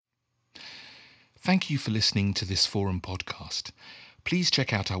Thank you for listening to this Forum podcast. Please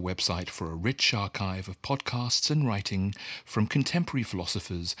check out our website for a rich archive of podcasts and writing from contemporary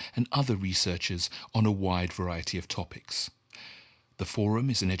philosophers and other researchers on a wide variety of topics. The Forum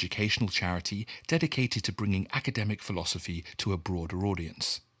is an educational charity dedicated to bringing academic philosophy to a broader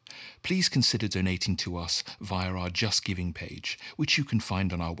audience. Please consider donating to us via our Just Giving page, which you can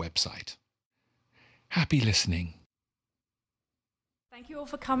find on our website. Happy listening. Thank you all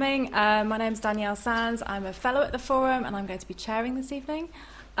for coming. My name's Danielle Sands. I'm a fellow at the Forum and I'm going to be chairing this evening.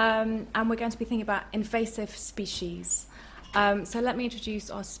 And we're going to be thinking about invasive species. So let me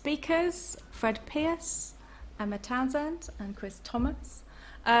introduce our speakers, Fred Pearce, Emma Townsend and Chris Thomas.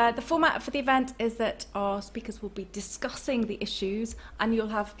 The format for the event is that our speakers will be discussing the issues and you'll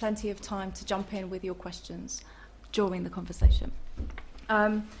have plenty of time to jump in with your questions during the conversation.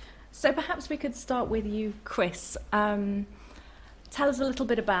 So perhaps we could start with you, Chris. Tell us a little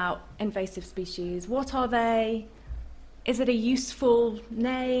bit about invasive species. What are they? Is it a useful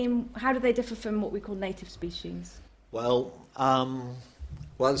name? How do they differ from what we call native species? Well,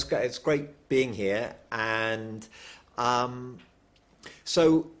 it's great being here, and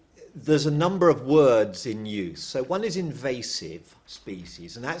so there's a number of words in use. So one is invasive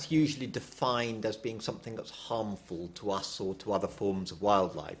species, and that's usually defined as being something that's harmful to us or to other forms of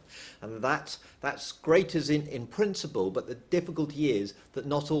wildlife. And that's great as in principle, but the difficulty is that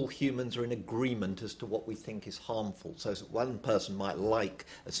not all humans are in agreement as to what we think is harmful. So one person might like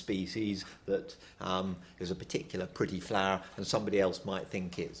a species that is a particular pretty flower, and somebody else might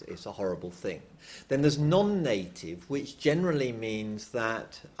think it's a horrible thing. Then there's non-native, which generally means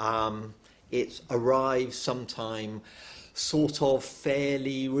that it arrived sometime sort of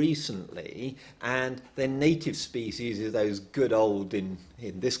fairly recently, and then native species is those good old, in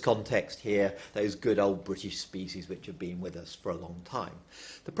this context here, those good old British species which have been with us for a long time.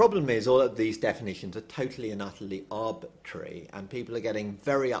 The problem is all of these definitions are totally and utterly arbitrary, and people are getting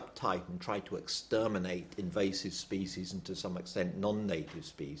very uptight and try to exterminate invasive species and to some extent non-native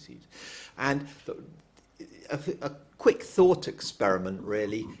species. And a quick thought experiment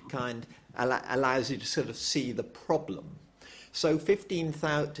really allows you to sort of see the problem. So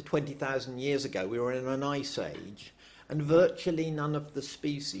 15,000 to 20,000 years ago, we were in an ice age, and virtually none of the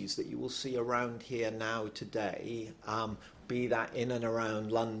species that you will see around here now today, be that in and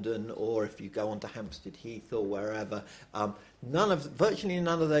around London or if you go onto Hampstead Heath or wherever, virtually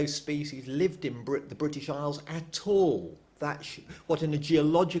none of those species lived in the British Isles at all. What in a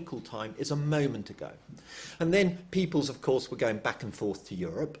geological time is a moment ago. And then peoples, of course, were going back and forth to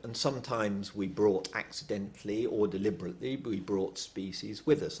Europe, and sometimes we brought accidentally or deliberately, we brought species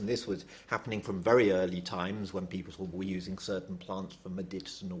with us. And this was happening from very early times when people were using certain plants for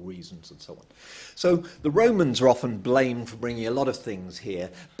medicinal reasons and so on. So the Romans are often blamed for bringing a lot of things here,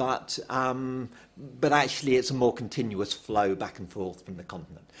 but actually it's a more continuous flow back and forth from the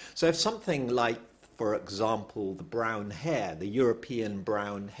continent. So if something like, for example, the brown hare, the European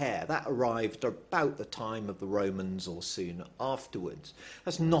brown hare, that arrived about the time of the Romans or soon afterwards.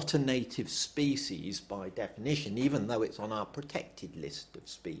 That's not a native species by definition, even though it's on our protected list of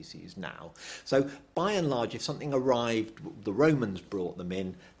species now. So by and large, if something arrived, the Romans brought them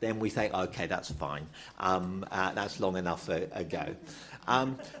in, then we think, okay, that's fine. That's long enough ago.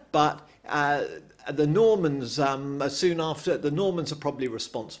 But the Normans, soon after, the Normans are probably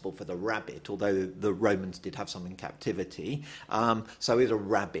responsible for the rabbit, although the Romans did have some in captivity. So is a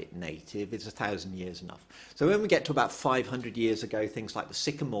rabbit native? Is 1,000 years enough? So when we get to about 500 years ago, things like the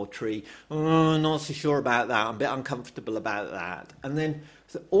sycamore tree, not so sure about that, I'm a bit uncomfortable about that. And then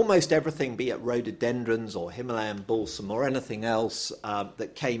almost everything, be it rhododendrons or Himalayan balsam or anything else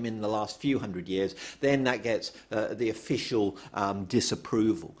that came in the last few hundred years, then that gets the official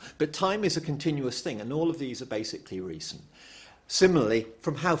disapproval. But time is a continuous thing, and all of these are basically recent. Similarly,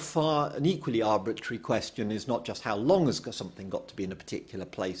 from how far, an equally arbitrary question is not just how long has something got to be in a particular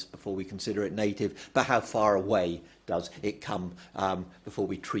place before we consider it native, but how far away does it come before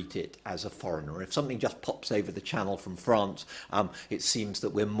we treat it as a foreigner. If something just pops over the channel from France, it seems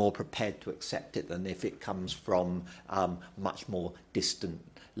that we're more prepared to accept it than if it comes from much more distant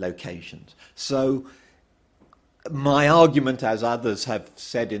locations. So my argument, as others have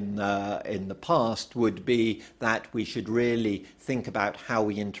said in the past, would be that we should really think about how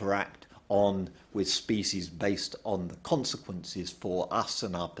we interact with species based on the consequences for us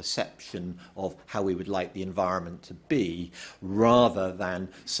and our perception of how we would like the environment to be, rather than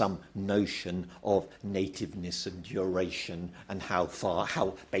some notion of nativeness and duration and how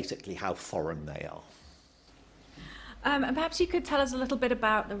foreign they are. And perhaps you could tell us a little bit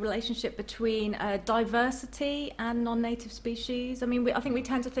about the relationship between diversity and non-native species. I mean, I think we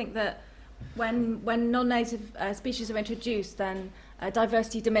tend to think that when non-native species are introduced, then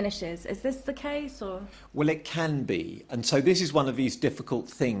diversity diminishes. Is this the case, or? Well, it can be. And so this is one of these difficult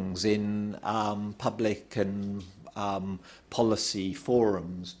things in public and policy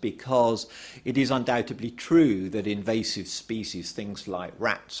forums, because it is undoubtedly true that invasive species, things like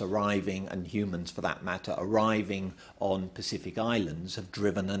rats arriving, and humans for that matter, arriving on Pacific islands, have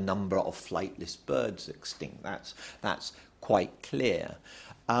driven a number of flightless birds extinct. That's quite clear.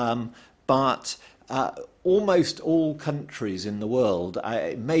 But almost all countries in the world,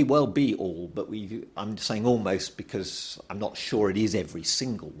 it may well be all, but I'm saying almost because I'm not sure it is every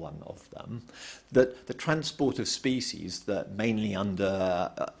single one of them, that the transport of species, that mainly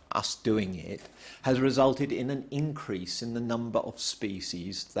under us doing it, has resulted in an increase in the number of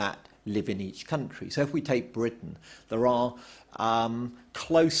species that live in each country. So if we take Britain, there are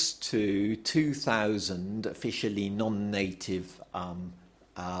close to 2,000 officially non-native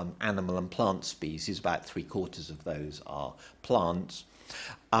animal and plant species, about 3/4 of those are plants,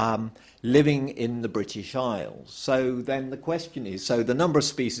 living in the British Isles. So then the question is, so the number of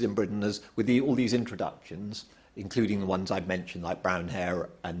species in Britain is, with all these introductions, including the ones I've mentioned like brown hare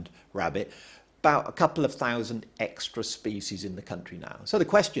and rabbit, about a couple of thousand extra species in the country now. So the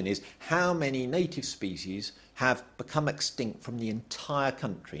question is, how many native species have become extinct from the entire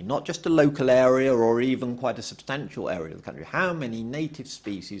country, not just a local area or even quite a substantial area of the country? How many native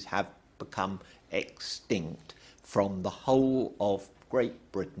species have become extinct from the whole of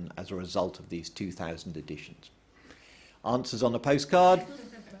Great Britain as a result of these 2,000 additions? Answers on a postcard?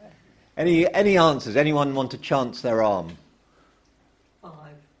 Any answers? Anyone want to chance their arm?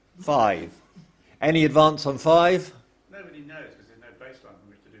 5. Any advance on 5? Nobody knows because there's no baseline from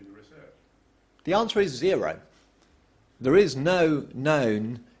which to do the research. The answer is 0. There is no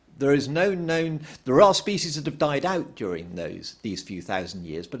known. There are species that have died out during these few thousand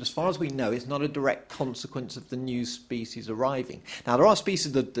years, but as far as we know, it's not a direct consequence of the new species arriving. Now, there are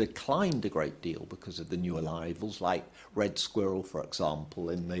species that declined a great deal because of the new arrivals, like red squirrel, for example,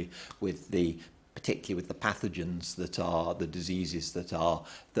 particularly with the pathogens that are the diseases that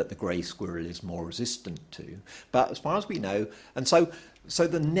the grey squirrel is more resistant to. But as far as we know, and so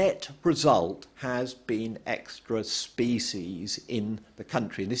the net result has been extra species in the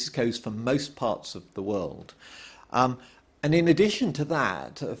country, and this goes for most parts of the world. And in addition to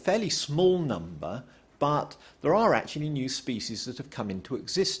that, a fairly small number, but there are actually new species that have come into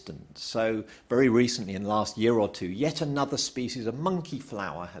existence. So very recently, in the last year or two, yet another species of monkey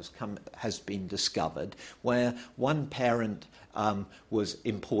flower has been discovered, where one parent was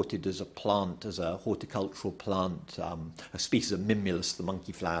imported as a plant, as a horticultural plant, a species of Mimulus, the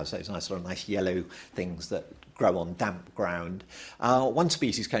monkey flower, so it's nice yellow things that grow on damp ground. One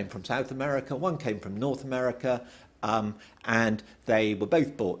species came from South America, one came from North America, and they were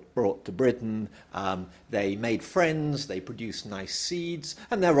both brought to Britain. They made friends, they produced nice seeds,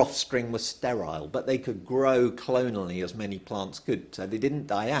 and their offspring was sterile, but they could grow clonally as many plants could, so they didn't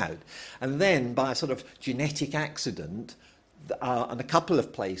die out. And then, by a sort of genetic accident, in a couple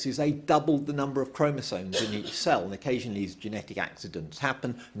of places, they doubled the number of chromosomes in each cell, and occasionally these genetic accidents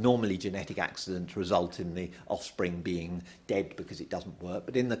happen. Normally genetic accidents result in the offspring being dead because it doesn't work,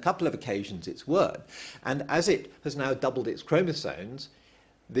 but in a couple of occasions it's worked. And as it has now doubled its chromosomes,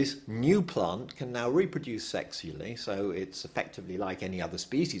 this new plant can now reproduce sexually, so it's effectively like any other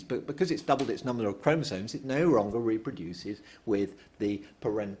species, but because it's doubled its number of chromosomes, it no longer reproduces with the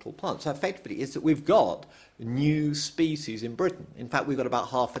parental plant. So effectively, it's that we've got new species in Britain. In fact, we've got about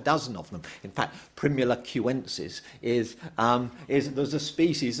half a dozen of them. In fact, Primula cuensis there's a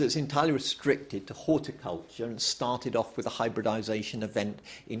species that's entirely restricted to horticulture and started off with a hybridization event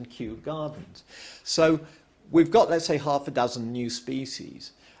in Kew Gardens. So we've got, let's say, half a dozen new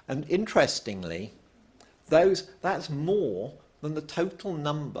species. And interestingly, that's more than the total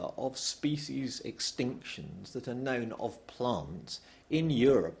number of species extinctions that are known of plants in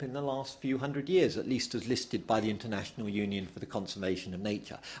Europe in the last few hundred years, at least as listed by the International Union for the Conservation of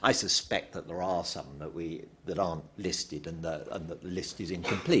Nature. I suspect that there are some that aren't listed and that the list is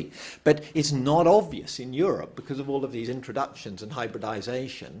incomplete. But it's not obvious in Europe, because of all of these introductions and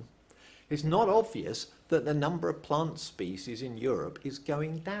hybridization, it's not obvious that the number of plant species in Europe is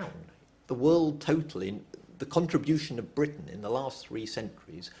going down. The world total, the contribution of Britain in the last 3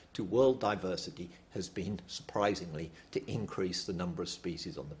 centuries to world diversity has been, surprisingly, to increase the number of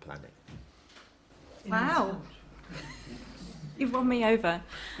species on the planet. Wow. You've won me over.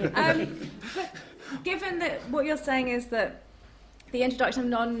 But given that what you're saying is that the introduction of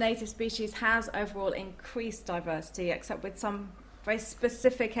non-native species has overall increased diversity, except with some very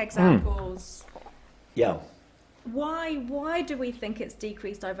specific examples. Yeah. Why do we think it's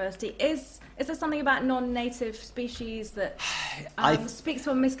decreased diversity? Is there something about non-native species that speaks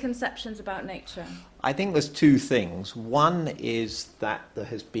to misconceptions about nature? I think there's two things. One is that there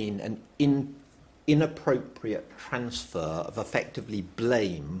has been an inappropriate transfer of effectively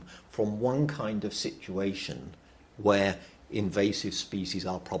blame from one kind of situation where invasive species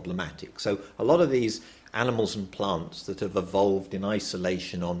are problematic. So a lot of these animals and plants that have evolved in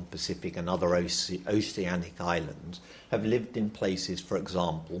isolation on Pacific and other oceanic islands have lived in places, for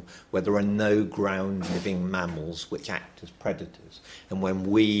example, where there are no ground-living mammals which act as predators. And when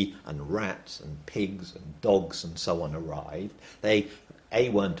we and rats and pigs and dogs and so on arrived, they, A,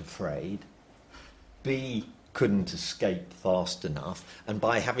 weren't afraid, B, couldn't escape fast enough, and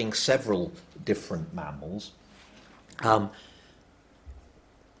by having several different mammals, the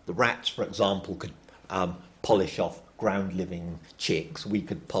rats, for example, could polish off ground-living chicks. We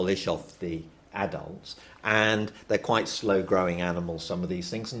could polish off the adults, and they're quite slow-growing animals, some of these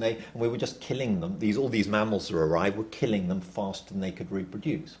things, and we were just killing them. All these mammals that arrived were killing them faster than they could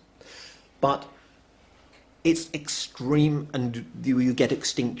reproduce. But it's extreme, and you get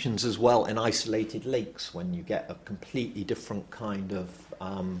extinctions as well in isolated lakes when you get a completely different kind of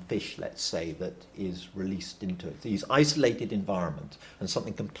fish, let's say, that is released into it. These isolated environments, and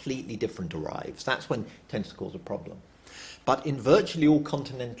something completely different arrives. That's when it tends to cause a problem. But in virtually all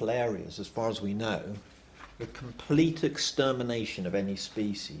continental areas, as far as we know, the complete extermination of any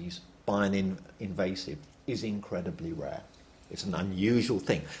species by an invasive is incredibly rare. It's an unusual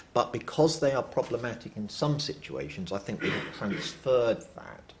thing. But because they are problematic in some situations, I think they've transferred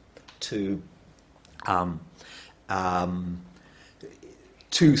that to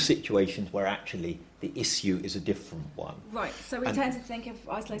situations where actually the issue is a different one. Right, so we tend to think of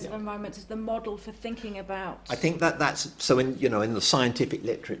isolated environments as the model for thinking about... I think that's... So in the scientific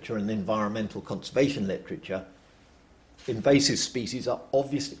literature and the environmental conservation literature, invasive species are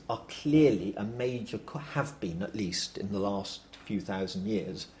clearly a major, have been at least in the last few thousand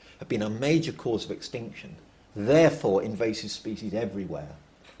years, have been a major cause of extinction. Therefore, invasive species everywhere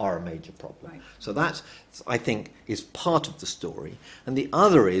are a major problem. Right. So that, I think, is part of the story. And the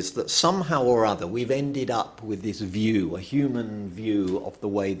other is that somehow or other we've ended up with this view, a human view of the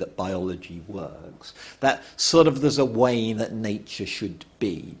way that biology works, that sort of there's a way that nature should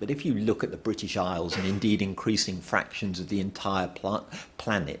be. But if you look at the British Isles and indeed increasing fractions of the entire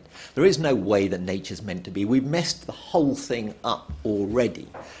planet, there is no way that nature's meant to be. We've messed the whole thing up already.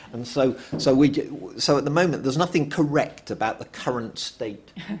 And so at the moment there's nothing correct about the current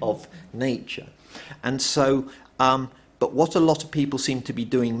state of nature. And so, but what a lot of people seem to be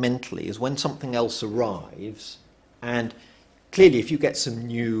doing mentally is when something else arrives, and clearly if you get some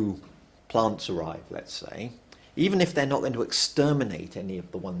new plants arrive, let's say, even if they're not going to exterminate any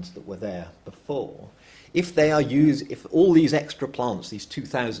of the ones that were there before, if all these extra plants, these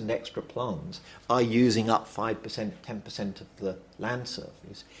 2,000 extra plants, are using up 5%, 10% of the land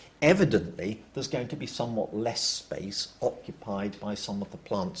surface, evidently there's going to be somewhat less space occupied by some of the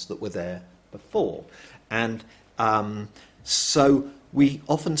plants that were there before. And so we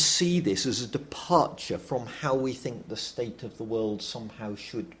often see this as a departure from how we think the state of the world somehow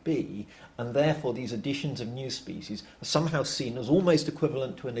should be, and therefore these additions of new species are somehow seen as almost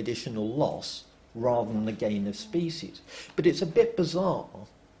equivalent to an additional loss rather than a gain of species. But it's a bit bizarre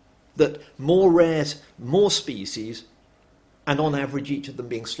that more species, and on average each of them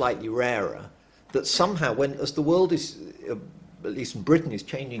being slightly rarer, that somehow as the world is, at least in Britain, is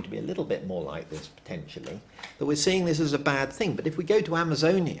changing to be a little bit more like this potentially, that we're seeing this as a bad thing. But if we go to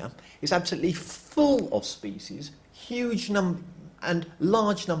Amazonia, it's absolutely full of species, huge number, and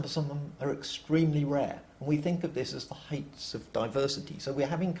large numbers of them are extremely rare. And we think of this as the heights of diversity. So we're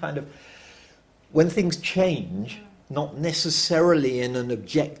having kind of, when things change, not necessarily in an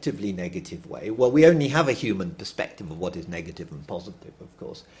objectively negative way. Well, we only have a human perspective of what is negative and positive, of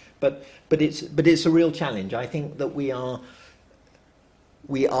course. But it's a real challenge. I think that we are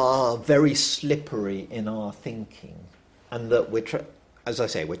very slippery in our thinking, and that as I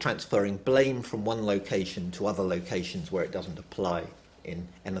say, we're transferring blame from one location to other locations where it doesn't apply in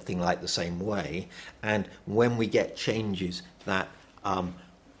anything like the same way. And when we get changes that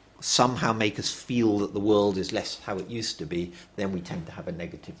somehow make us feel that the world is less how it used to be, then we tend to have a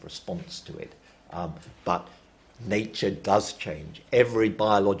negative response to it. But nature does change. Every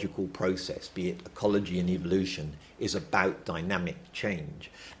biological process, be it ecology and evolution, is about dynamic change.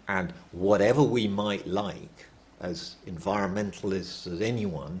 And whatever we might like, as environmentalists as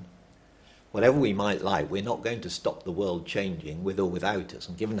anyone, whatever we might like, we're not going to stop the world changing with or without us.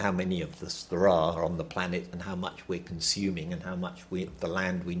 And given how many of us there are on the planet and how much we're consuming and how much of the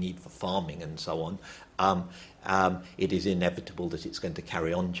land we need for farming and so on, it is inevitable that it's going to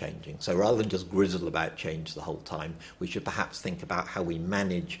carry on changing. So rather than just grizzle about change the whole time, we should perhaps think about how we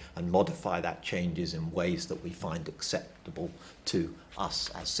manage and modify that changes in ways that we find acceptable to us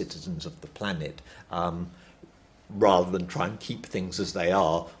as citizens of the planet, rather than try and keep things as they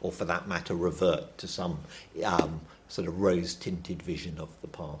are, or for that matter revert to some sort of rose-tinted vision of the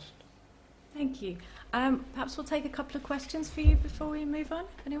past. Thank you. Perhaps we'll take a couple of questions for you before we move on.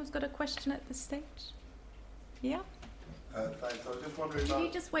 If anyone's got a question at this stage? Yeah? Thanks. I was just wondering Can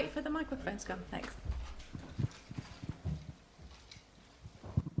you just wait for the microphone to come? Thanks.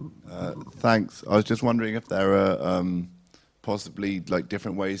 Thanks. I was just wondering if there are possibly like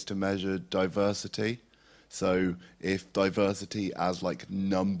different ways to measure diversity. So if diversity as like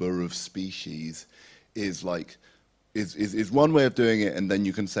number of species is like is one way of doing it, and then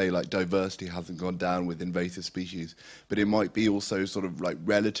you can say like diversity hasn't gone down with invasive species, but it might be also sort of like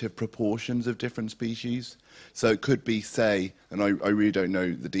relative proportions of different species. So it could be, say, and I really don't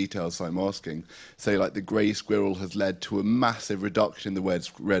know the details, so I'm asking, say like the grey squirrel has led to a massive reduction in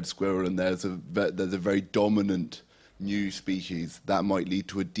the red squirrel, and there's a very dominant new species that might lead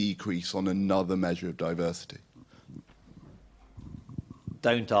to a decrease on another measure of diversity.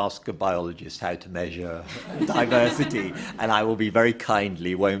 Don't ask a biologist how to measure diversity, and I will be very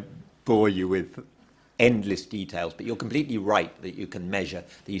kindly, won't bore you with endless details, but you're completely right that you can measure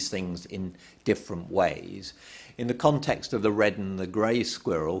these things in different ways. In the context of the red and the grey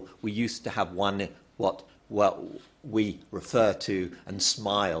squirrel, we used to have one, what we refer to and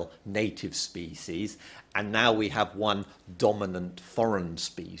smile native species, and now we have one dominant foreign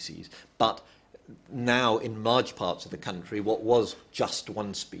species. But now in large parts of the country, what was just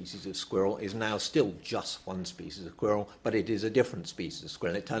one species of squirrel is now still just one species of squirrel, but it is a different species of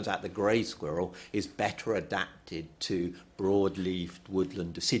squirrel. It turns out the grey squirrel is better adapted to broad-leafed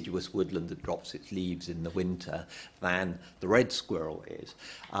woodland, deciduous woodland that drops its leaves in the winter, than the red squirrel is.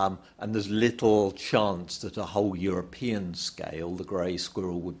 And there's little chance that a whole European scale, the grey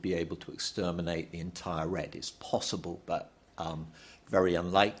squirrel would be able to exterminate the entire red. It's possible, but very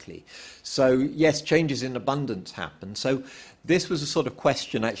unlikely. So yes, changes in abundance happen. So this was a sort of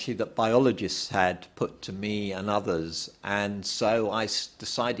question actually that biologists had put to me and others, and so I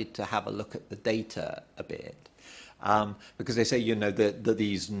decided to have a look at the data a bit. Because they say, you know, that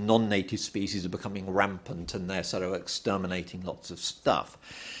these non-native species are becoming rampant and they're sort of exterminating lots of stuff.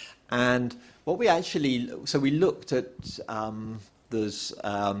 And what we actually, so we looked at there's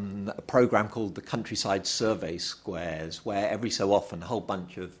a program called the Countryside Survey Squares, where every so often a whole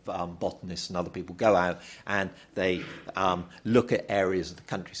bunch of botanists and other people go out and they look at areas of the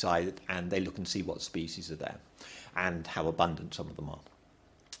countryside and they look and see what species are there and how abundant some of them are.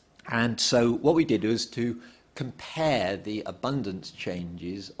 And so what we did was to compare the abundance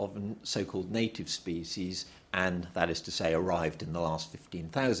changes of so-called native species, and that is to say arrived in the last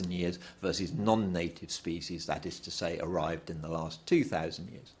 15,000 years, versus non-native species, that is to say arrived in the last 2,000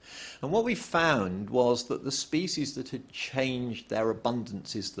 years. And what we found was that the species that had changed their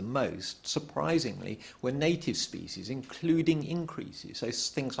abundances the most, surprisingly, were native species, including increases. So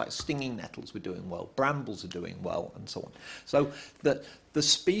things like stinging nettles were doing well, brambles are doing well, and so on. So that the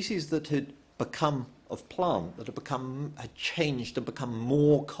species that had become of plant that had changed and become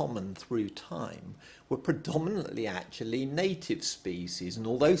more common through time were predominantly actually native species. And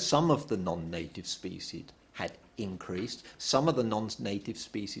although some of the non-native species had increased, some of the non-native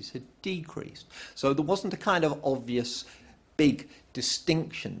species had decreased. So there wasn't a kind of obvious big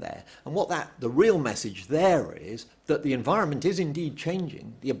distinction there. And the real message there is that the environment is indeed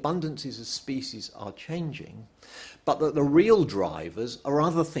changing, the abundances of species are changing, but that the real drivers are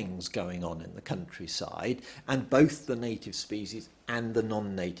other things going on in the countryside, and both the native species and the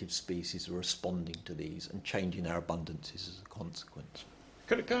non-native species are responding to these and changing their abundances as a consequence.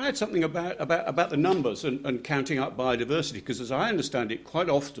 Can I add something about the numbers and counting up biodiversity? Because as I understand it, quite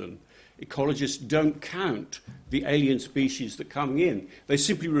often ecologists don't count the alien species that come in. They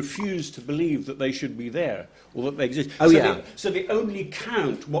simply refuse to believe that they should be there or that they exist. So they only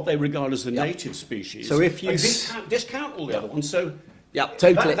count what they regard as the native species. So if you discount all the other ones. So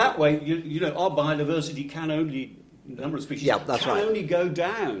totally. That way, you know, our biodiversity can only. The number of species only go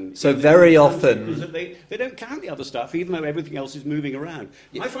down. So very often they don't count the other stuff, even though everything else is moving around.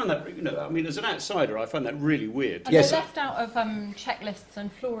 I find that, you know, I mean, as an outsider, I find that really weird. And they're left out of checklists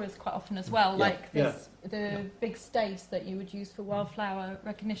and floras quite often as well, the big stace that you would use for wildflower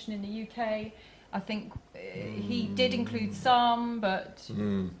recognition in the UK. I think he did include some, but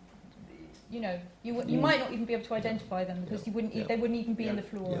you might not even be able to identify them because they wouldn't even be in the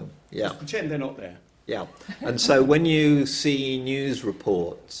flora. Yeah. Pretend they're not there. Yeah. And so when you see news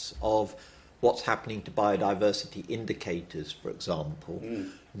reports of what's happening to biodiversity indicators, for example,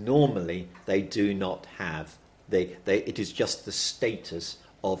 normally they do not have, it is just the status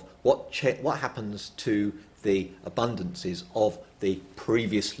of what happens to the abundances of the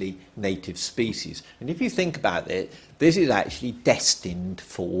previously native species. And if you think about it, this is actually destined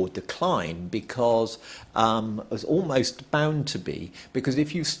for decline because it's almost bound to be, because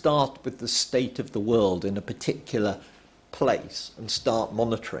if you start with the state of the world in a particular place and start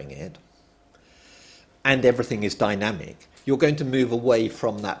monitoring it, and everything is dynamic, you're going to move away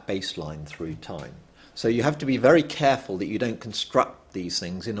from that baseline through time. So you have to be very careful that you don't construct these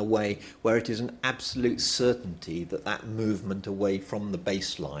things in a way where it is an absolute certainty that that movement away from the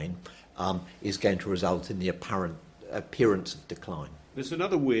baseline is going to result in the apparent appearance of decline. There's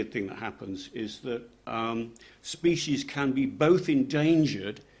another weird thing that happens is that species can be both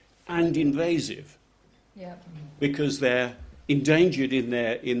endangered and invasive. Yeah. Because they're endangered in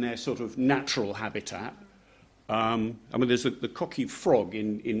their sort of natural habitat. There's the cocky frog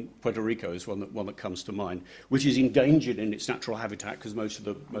in Puerto Rico is one that comes to mind, which is endangered in its natural habitat because most of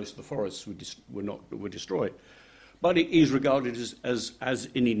the forests were destroyed. But it is regarded as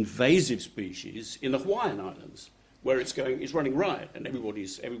an invasive species in the Hawaiian Islands, where it's running riot, and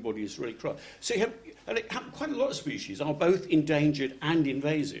everybody's really cross. So quite a lot of species are both endangered and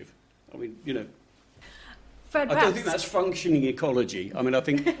invasive. Fred, I don't think that's functioning ecology. I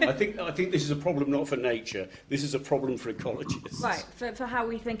think this is a problem not for nature. This is a problem for ecologists. Right, for how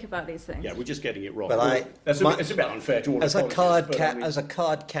we think about these things. Yeah, we're just getting it wrong. But it's a bit unfair to all as ecologists. as a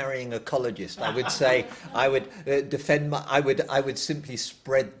card-carrying ecologist, I would say I would I would simply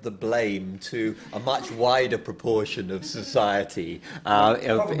spread the blame to a much wider proportion of society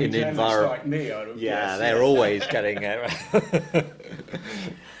in environment. Like me, I would guess. They're always getting it.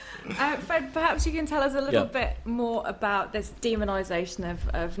 Fred, perhaps you can tell us a little bit more about this demonisation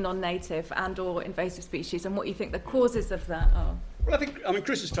of non-native and or invasive species and what you think the causes of that are. Well,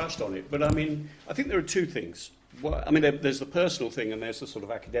 Chris has touched on it, but I think there are two things. There's the personal thing and there's the sort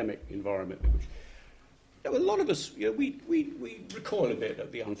of academic environment. A lot of us, we recoil a bit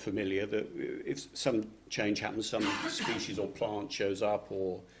at the unfamiliar, that if some change happens, some species or plant shows up,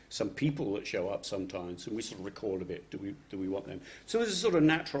 or some people that show up sometimes, and we sort of recoil a bit. Do we want them? So there's a sort of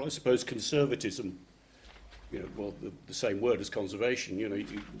natural, I suppose, conservatism. The same word as conservation. You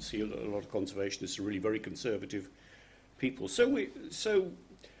see a lot of conservationists are really very conservative people.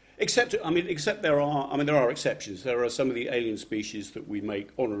 Except there are exceptions. There are some of the alien species that we make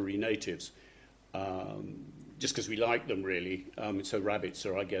honorary natives. Just because we like them, really. So rabbits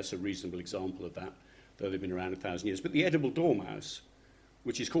are, I guess, a reasonable example of that, though they've been around 1,000 years. But the edible dormouse,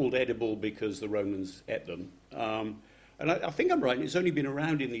 which is called edible because the Romans ate them, and I think I'm right, it's only been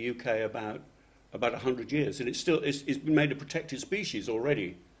around in the UK about 100 years, and it's been made a protected species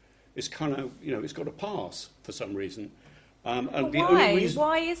already. It's kind of, it's got a pass for some reason. And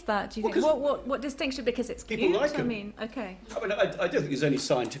why is that? Do you think? What distinction? Because it's people cute. Like okay. I don't think there's any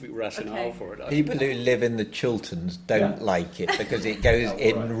scientific rationale for it. People who live in the Chilterns don't like it because it goes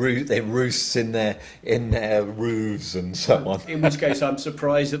it roosts in their roofs and so on. In which case, I'm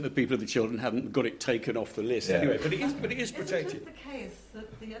surprised that the people of the Chiltern haven't got it taken off the list. Anyway, but it is protected. Isn't it the case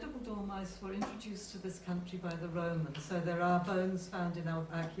that the edible dormice were introduced to this country by the Romans? So there are bones found in our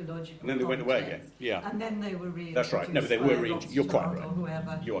archaeological. And then they went away again. Yeah. And then they were reintroduced. That's right. No, but they were reintroduced. You're quite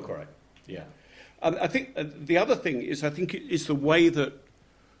right. You are correct. Yeah. I think the other thing is, it's the way that.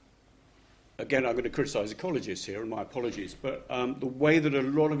 Again, I'm going to criticise ecologists here, and my apologies, but the way that a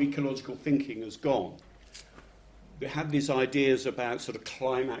lot of ecological thinking has gone. They had these ideas about sort of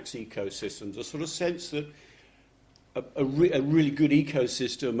climax ecosystems, a sort of sense that a really good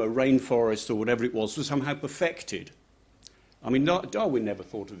ecosystem, a rainforest or whatever it was somehow perfected. Darwin never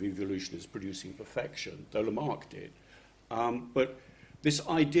thought of evolution as producing perfection, though Lamarck did. But this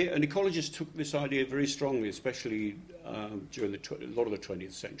idea, and ecologists took this idea very strongly, especially during a lot of the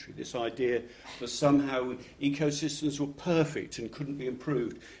 20th century, this idea that somehow ecosystems were perfect and couldn't be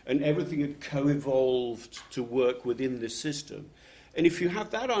improved, and everything had co-evolved to work within this system. And if you have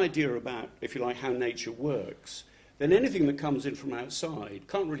that idea about, if you like, how nature works, then anything that comes in from outside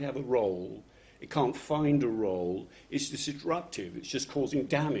can't really have a role. It can't find a role. It's disruptive. It's just causing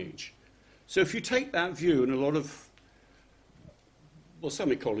damage. So if you take that view, and a lot of,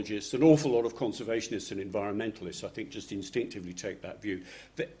 some ecologists, an awful lot of conservationists and environmentalists, I think, just instinctively take that view,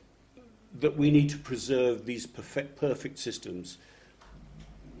 that we need to preserve these perfect systems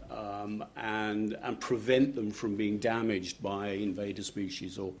and prevent them from being damaged by invader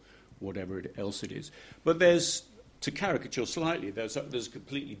species or whatever else it is. But there's, to caricature slightly, there's a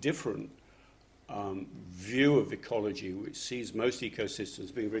completely different view of ecology, which sees most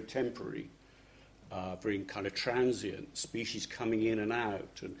ecosystems being very temporary, very kind of transient, species coming in and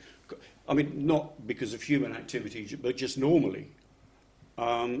out. And, I mean, not because of human activity, but just normally.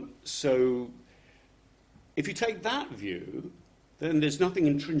 So if you take that view, then there's nothing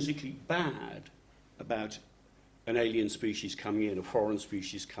intrinsically bad about an alien species coming in, a foreign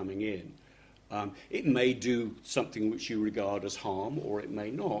species coming in. It may do something which you regard as harm, or it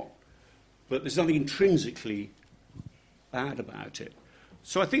may not. But there's nothing intrinsically bad about it.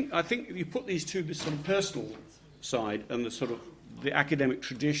 So I think if you put these two, the sort of personal side and the sort of the academic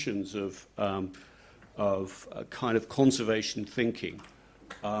traditions of kind of conservation thinking,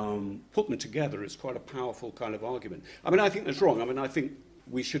 put them together, it's quite a powerful kind of argument. I mean, I think that's wrong. I mean, I think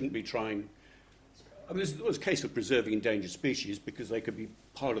we shouldn't be trying. I mean, there's a case of preserving endangered species because they could be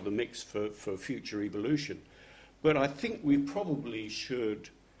part of the mix for future evolution. But I think we probably should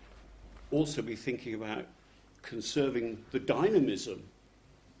also be thinking about conserving the dynamism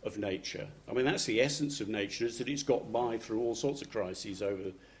of nature. I mean, that's the essence of nature, is that it's got by through all sorts of crises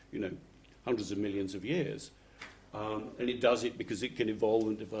over, hundreds of millions of years. And it does it because it can evolve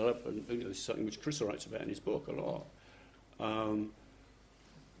and develop, and it's something which Chris writes about in his book a lot.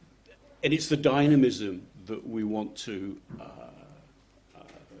 And it's the dynamism that we want to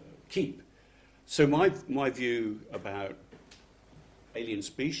keep. So my view about alien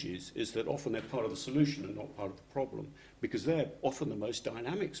species is that often they're part of the solution and not part of the problem, because they're often the most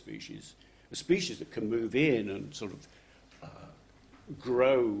dynamic species, a species that can move in and sort of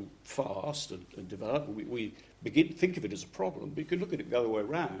grow fast and develop. We begin to think of it as a problem, but you can look at it the other way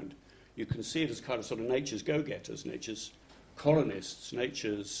around. You can see it as kind of sort of nature's go-getters, nature's colonists,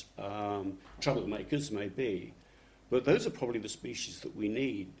 nature's troublemakers, maybe. But those are probably the species that we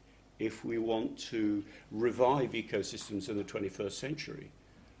need if we want to revive ecosystems in the 21st century.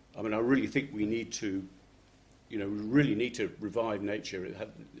 I mean, I really think we need to, really need to revive nature. It had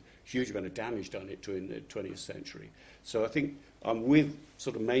a huge amount of damage done it to in the 20th century. So I think I'm with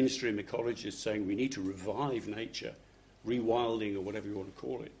sort of mainstream ecologists saying we need to revive nature, rewilding or whatever you want to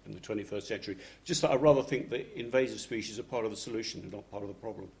call it, in the 21st century. Just that I rather think that invasive species are part of the solution and not part of the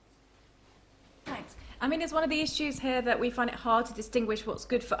problem. Thanks. I mean, it's one of the issues here that we find it hard to distinguish what's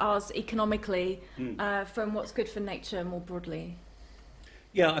good for us economically from what's good for nature more broadly.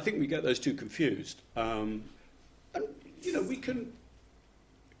 Yeah, I think we get those two confused. And, we can,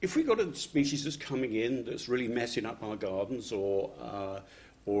 if we've got a species that's coming in that's really messing up our gardens or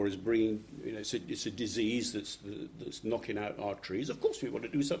is bringing, it's a disease that's knocking out our trees, of course we want to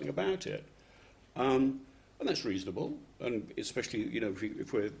do something about it. And that's reasonable, and especially,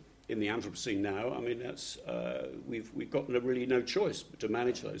 if we're in the Anthropocene now, I mean, that's we've got really no choice but to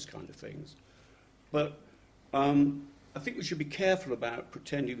manage those kind of things. But I think we should be careful about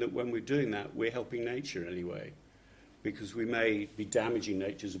pretending that when we're doing that, we're helping nature anyway, because we may be damaging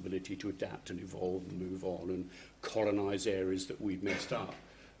nature's ability to adapt and evolve and move on and colonize areas that we've messed up.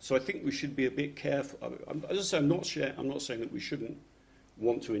 So I think we should be a bit careful. As I say, I'm not saying that we shouldn't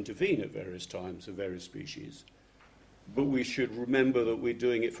want to intervene at various times of various species, but we should remember that we're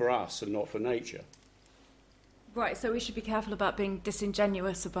doing it for us and not for nature. Right, so we should be careful about being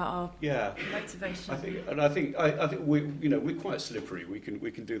disingenuous about our motivation. I think we're quite slippery. We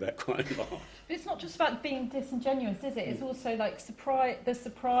can do that quite a lot. But it's not just about being disingenuous, is it? It's also like the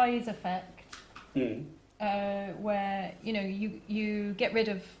surprise effect, where you get rid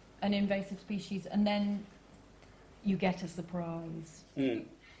of an invasive species and then you get a surprise.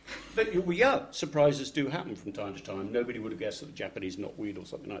 But surprises do happen from time to time. Nobody would have guessed that the Japanese knotweed or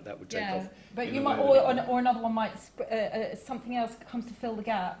something like that would take off. But you might, or another one might, something else comes to fill the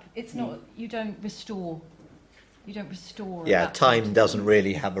gap. It's not, you don't restore. Yeah, time doesn't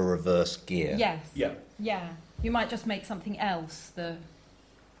really have a reverse gear. Yes. Yeah. You might just make something else the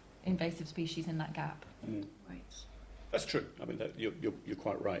invasive species in that gap. Right. That's true. I mean, you're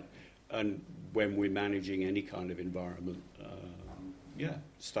quite right. And when we're managing any kind of environment,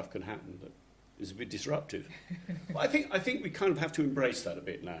 stuff can happen that is a bit disruptive. I think we kind of have to embrace that a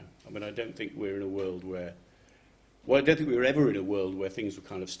bit now. I mean, I don't think we're in a world where... Well, I don't think we were ever in a world where things were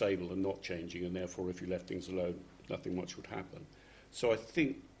kind of stable and not changing, and therefore if you left things alone, nothing much would happen. So I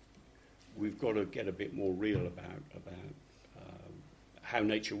think we've got to get a bit more real about how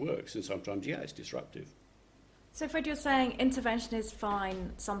nature works, and sometimes, it's disruptive. So Fred, you're saying intervention is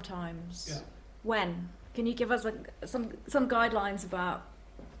fine sometimes. Yeah. When? Can you give us some guidelines about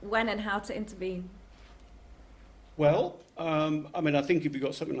when and how to intervene? Well, I think if you've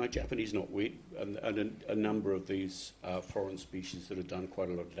got something like Japanese knotweed and a number of these foreign species that have done quite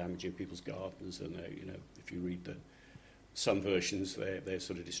a lot of damage in people's gardens, and if you read some versions, they're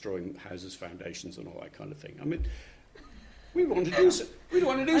sort of destroying houses, foundations, and all that kind of thing. I mean, we want to do something.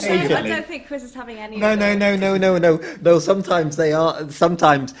 I don't think Chris is having any. No. Sometimes they are.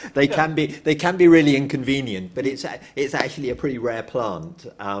 Sometimes they can be. They can be really inconvenient. But it's actually a pretty rare plant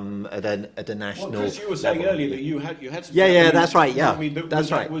at a national. Well, Chris, you were saying level. earlier that you had some. That's right. Yeah, that's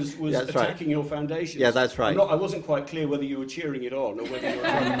right. Was that's attacking right. your foundations. Yeah, that's right. I wasn't quite clear whether you were cheering it on or whether you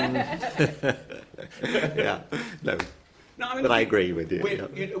were. Yeah. No. No, But I agree with you.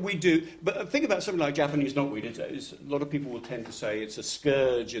 We do. But think about something like Japanese knotweed. A lot of people will tend to say it's a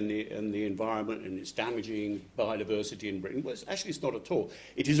scourge in the environment and it's damaging biodiversity in Britain. Well, it's not at all.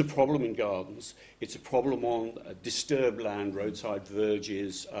 It is a problem in gardens. It's a problem on disturbed land, roadside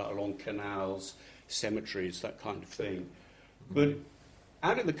verges, along canals, cemeteries, that kind of thing. But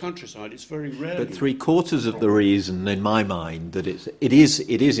out in the countryside, it's very rare. But 3/4 of the reason, in my mind, that it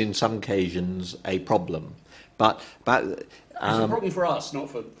is in some occasions a problem. But it's a problem for us, not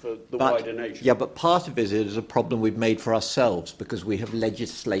for the wider nation. Yeah, but part of it is a problem we've made for ourselves because we have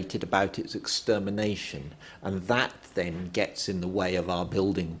legislated about its extermination, and that then gets in the way of our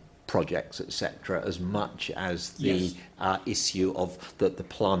building projects, etc., as much as the issue of that the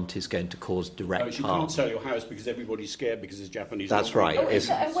plant is going to cause direct you harm. can't sell your house because everybody's scared because it's Japanese. That's right.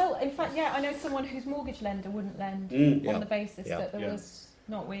 Well, in fact, I know someone whose mortgage lender wouldn't lend on the basis that there was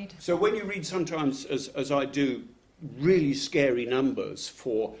knotweed. So when you read sometimes, as I do, really scary numbers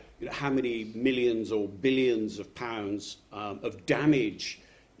for how many millions or billions of pounds of damage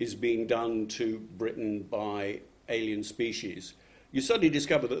is being done to Britain by alien species, you suddenly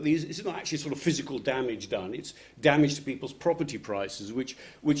discover that it's not actually sort of physical damage done. It's damage to people's property prices, which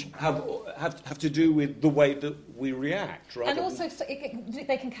have to do with the way that we react. Right? And also,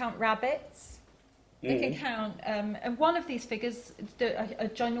 they can count rabbits. They can count, and one of these figures, a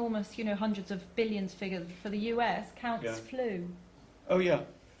ginormous, hundreds of billions figure for the US, counts flu. Oh, yeah.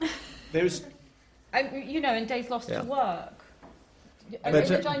 There's... in days lost to work.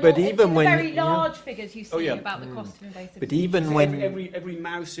 But even when very large figures you see about the cost of invasive. But even when every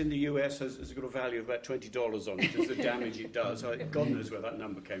mouse in the US has got a value of about $20 on it, as the damage it does. God knows where that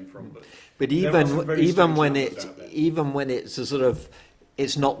number came from. But even when it's a sort of,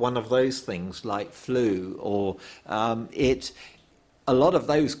 it's not one of those things like flu or a lot of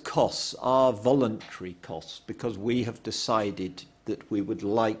those costs are voluntary costs because we have decided that we would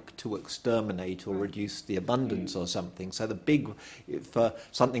like to exterminate or reduce the abundance or something. So for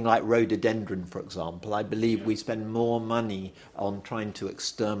something like rhododendron, for example, I believe we spend more money on trying to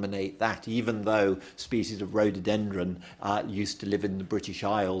exterminate that, even though species of rhododendron used to live in the British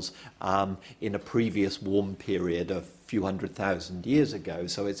Isles in a previous warm period of few 100,000 years ago.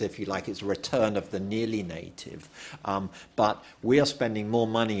 So it's, if you like, it's a return of the nearly native. But we are spending more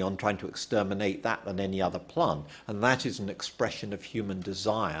money on trying to exterminate that than any other plant. And that is an expression of human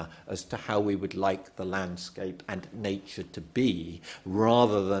desire as to how we would like the landscape and nature to be,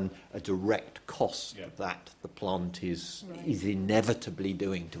 rather than a direct cost that the plant is inevitably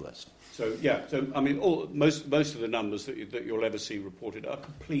doing to us. So most of the numbers that you'll ever see reported are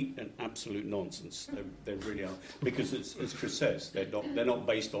complete and absolute nonsense. They really are, because as Chris says, they're not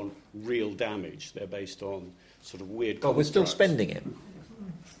based on real damage. They're based on sort of weird. Oh, we're still spending it.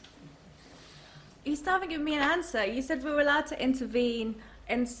 You still haven't given me an answer. You said we were allowed to intervene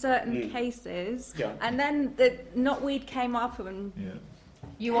in certain cases, and then the knotweed came up and. Yeah.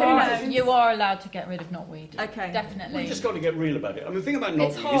 You are allowed to get rid of knotweed. Okay. Definitely. We've just got to get real about it. I mean, the thing about knotweed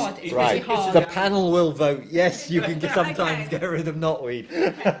it's hard. It's right. really hard. The panel will vote yes, you can sometimes get rid of knotweed.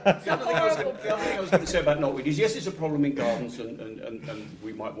 The other thing I was going to say about knotweed is, yes, it's a problem in gardens, and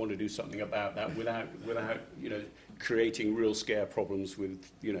we might want to do something about that without creating real scare problems with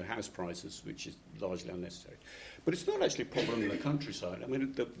house prices, which is largely unnecessary. But it's not actually a problem in the countryside. I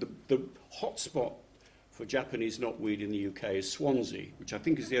mean, the hot spot for Japanese knotweed in the UK is Swansea, which I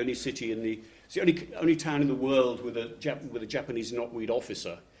think is the only city it's the only town in the world with a Japanese knotweed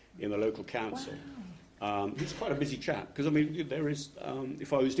officer in the local council. Wow. He's quite a busy chap, because I mean, there is.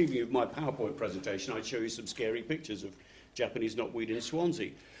 If I was giving you my PowerPoint presentation, I'd show you some scary pictures of Japanese knotweed in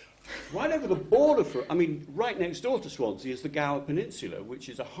Swansea. Right over the border right next door to Swansea is the Gower Peninsula, which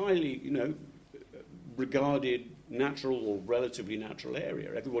is a highly, regarded natural or relatively natural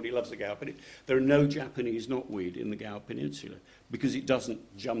area. Everybody loves the Gower Peninsula. There are no Japanese knotweed in the Gower Peninsula because it doesn't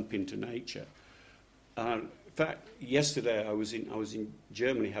jump into nature. In fact, yesterday I was in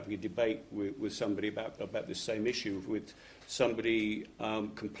Germany having a debate with somebody about this same issue, with somebody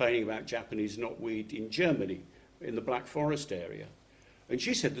complaining about Japanese knotweed in Germany. the Black Forest area. And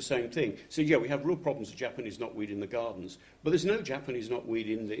she said the same thing. Said, yeah, we have real problems with Japanese knotweed in the gardens, but there's no Japanese knotweed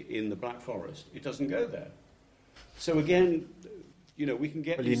in the Black Forest. It doesn't go there. So again, you know, we can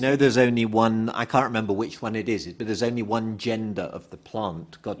get... Well, you know, there's only one, I can't remember which one it is, but there's only one gender of the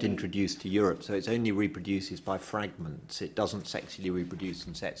plant got introduced to Europe, so it only reproduces by fragments. It doesn't sexually reproduce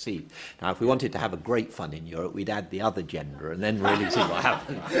and set seed. Now, if we wanted to have a great fun in Europe, we'd add the other gender and then really see what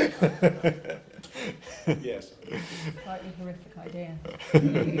happens. Yes. Slightly horrific idea.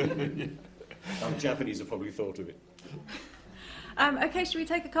 Japanese have probably thought of it. Okay, should we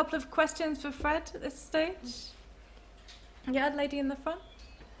take a couple of questions for Fred at this stage? Yeah, lady in the front.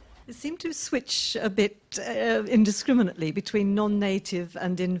 They seem to switch a bit indiscriminately between non-native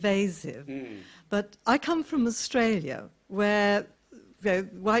and invasive. But I come from Australia, where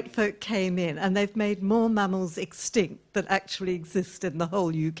white folk came in and they've made more mammals extinct than actually exist in the whole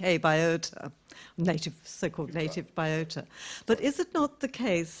UK biota, so-called native biota. But is it not the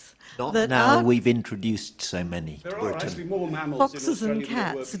case that now we've introduced so many to There are Britain? actually more mammals foxes in and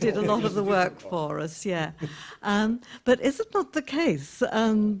Australia cats than did a there were lot of the before. work for us, yeah. But is it not the case,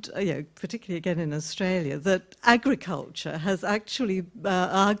 and particularly again in Australia, that agriculture has actually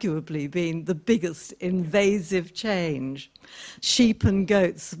arguably been the biggest invasive change? Sheep and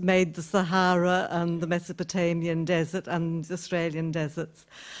goats made the Sahara and the Mesopotamian desert and the Australian deserts.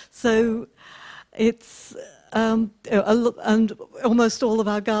 So it's... and almost all of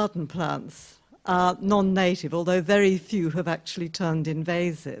our garden plants are non-native, although very few have actually turned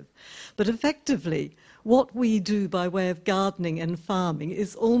invasive. But effectively, what we do by way of gardening and farming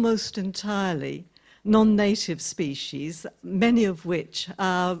is almost entirely non-native species, many of which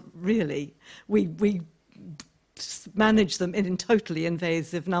are really, we manage them in totally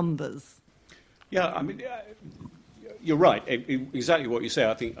invasive numbers. Yeah, I mean, you're right. Exactly what you say,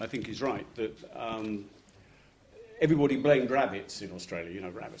 I think is right. That everybody blamed rabbits in Australia. You know,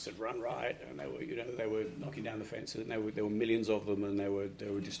 rabbits had run riot, and they were knocking down the fences, and there were millions of them, and they were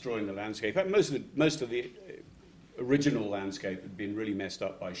destroying the landscape. In fact, most of the original landscape had been really messed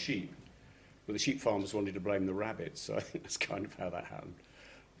up by sheep, but the sheep farmers wanted to blame the rabbits. So I think that's kind of how that happened.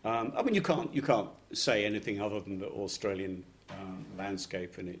 I mean, you can't say anything other than the Australian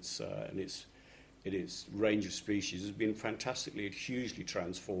landscape and its range of species has been fantastically, hugely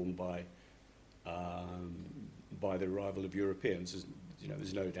transformed by the arrival of Europeans.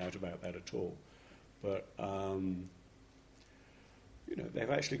 There's no doubt about that at all. But they've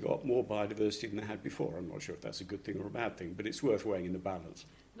actually got more biodiversity than they had before. I'm not sure if that's a good thing or a bad thing, but it's worth weighing in the balance.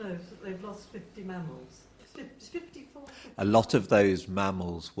 No, they've lost 50 mammals. 54? A lot of those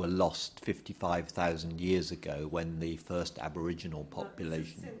mammals were lost 55,000 years ago when the first Aboriginal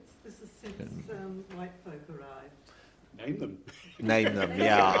population... This is since white folk arrived. Name them. Name them,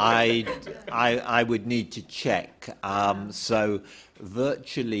 yeah. I would need to check. So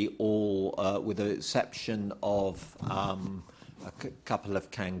virtually all, with the exception of a couple of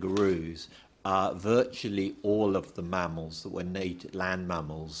kangaroos, virtually all of the mammals that were land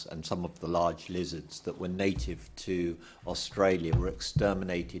mammals and some of the large lizards that were native to Australia were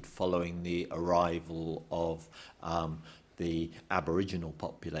exterminated following the arrival of the Aboriginal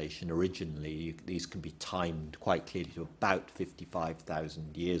population originally. These can be timed quite clearly to about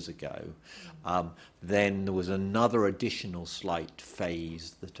 55,000 years ago. Then there was another additional slight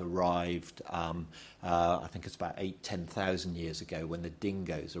phase that arrived, I think it's about 10,000 years ago when the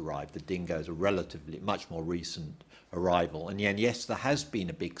dingoes arrived. The dingoes are relatively much more recent arrival. And yes, there has been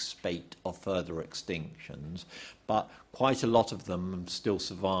a big spate of further extinctions, but quite a lot of them still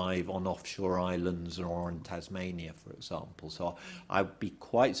survive on offshore islands or in Tasmania, for example. So I'd be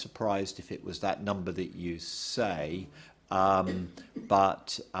quite surprised if it was that number that you say,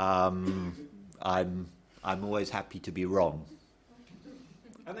 but I'm always happy to be wrong.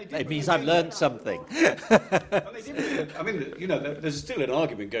 It means I've learned something. I mean, there's still an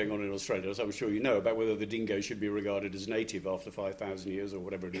argument going on in Australia, as I'm sure you know, about whether the dingo should be regarded as native after 5,000 years or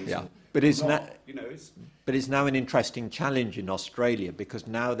whatever it is. Yeah, but it's now an interesting challenge in Australia because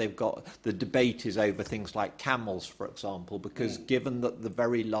now they've got the debate is over things like camels, for example, because given that the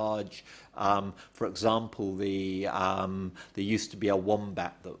very large, for example, there used to be a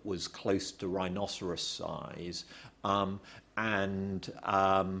wombat that was close to rhinoceros size. And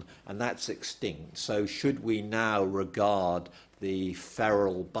that's extinct. So should we now regard the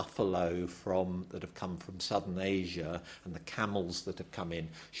feral buffalo that have come from southern Asia and the camels that have come in,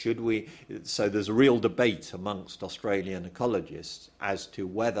 should we? So there's a real debate amongst Australian ecologists as to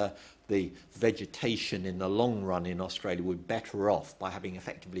whether the vegetation in the long run in Australia would be better off by having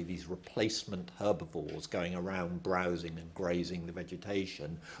effectively these replacement herbivores going around browsing and grazing the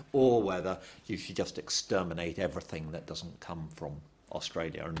vegetation, or whether you should just exterminate everything that doesn't come from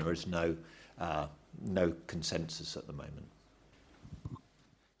Australia, and there is no consensus at the moment.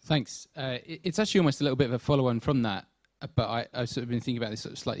 Thanks. It's actually almost a little bit of a follow-on from that, but I've sort of been thinking about this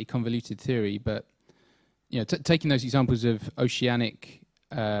sort of slightly convoluted theory. But taking those examples of oceanic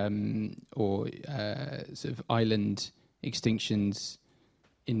or sort of island extinctions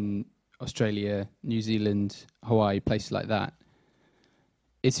in Australia, New Zealand, Hawaii, places like that,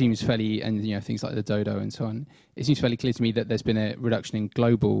 it seems fairly, and things like the dodo and so on, it seems fairly clear to me that there's been a reduction in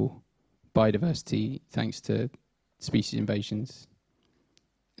global biodiversity thanks to species invasions.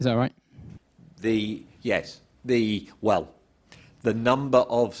 Is that right? The number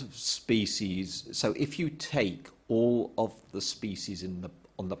of species. So if you take all of the species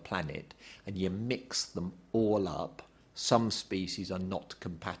on the planet and you mix them all up, some species are not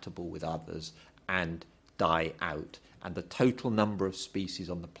compatible with others and die out. And the total number of species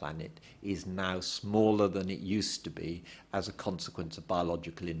on the planet is now smaller than it used to be as a consequence of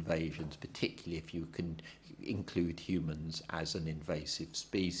biological invasions, particularly if you can include humans as an invasive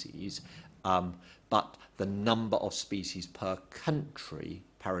species. But the number of species per country,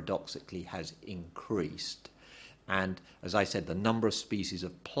 paradoxically, has increased. And as I said, the number of species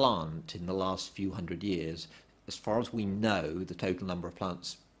of plant in the last few hundred years, as far as we know, the total number of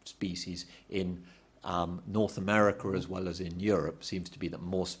plant species in North America as well as in Europe seems to be that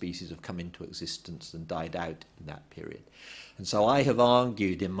more species have come into existence than died out in that period. And so I have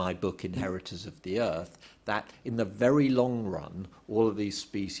argued in my book Inheritors of the Earth that in the very long run all of these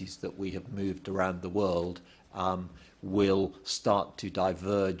species that we have moved around the world will start to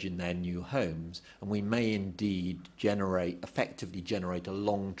diverge in their new homes, and we may indeed effectively generate a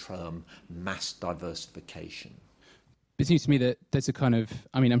long-term mass diversification. It seems to me that there's a kind of,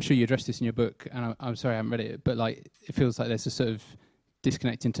 I'm sure you addressed this in your book, and I'm sorry I haven't read it, but it feels like there's a sort of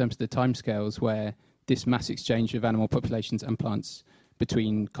disconnect in terms of the timescales where this mass exchange of animal populations and plants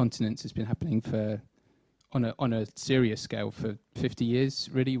between continents has been happening on a serious scale for 50 years,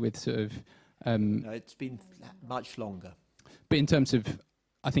 really, with sort of... No, it's been much longer. But in terms of,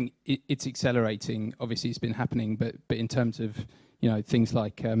 I think it's accelerating. Obviously, it's been happening, but in terms of things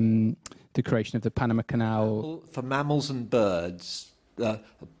like the creation of the Panama Canal. For mammals and birds, a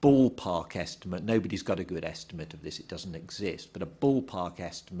ballpark estimate, nobody's got a good estimate of this, it doesn't exist, but a ballpark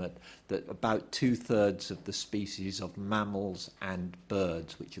estimate that about 2/3 of the species of mammals and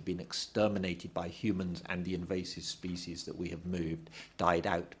birds which have been exterminated by humans and the invasive species that we have moved died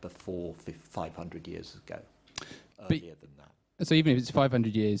out before 500 years ago, earlier than that. So even if it's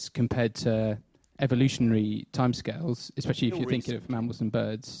 500 years compared to evolutionary timescales, especially if you're thinking of mammals and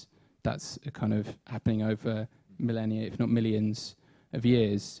birds, that's a kind of happening over millennia, if not millions of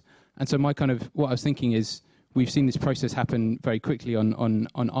years. And so what I was thinking is we've seen this process happen very quickly on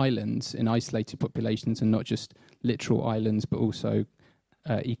islands, in isolated populations, and not just literal islands, but also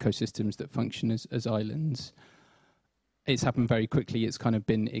ecosystems that function as islands. It's happened very quickly. It's kind of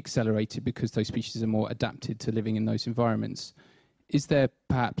been accelerated because those species are more adapted to living in those environments. Is there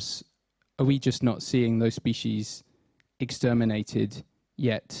perhaps... Are we just not seeing those species exterminated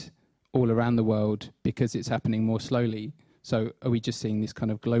yet all around the world because it's happening more slowly? So are we just seeing this kind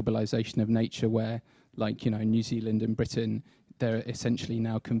of globalization of nature where, New Zealand and Britain, they're essentially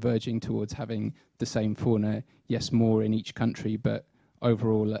now converging towards having the same fauna, yes, more in each country, but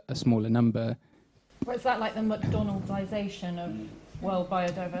overall a smaller number? Or is that like the McDonaldization of world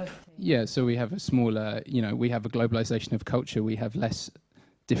biodiversity? Yeah, so we have a smaller, we have a globalization of culture, we have less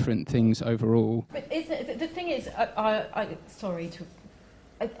different things overall. But the thing is, I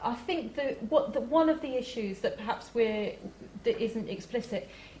think that one of the issues that perhaps that isn't explicit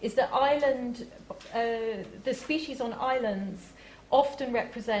is that the species on islands often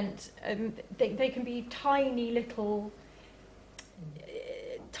represent, they can be tiny little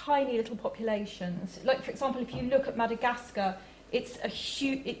populations. Like, for example, if you look at Madagascar, it's a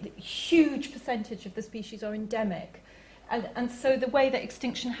huge percentage of the species are endemic. And so the way that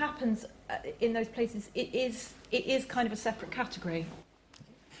extinction happens in those places, it is kind of a separate category.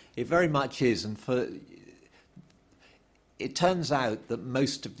 It very much is, and it turns out that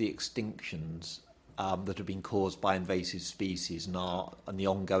most of the extinctions that have been caused by invasive species and the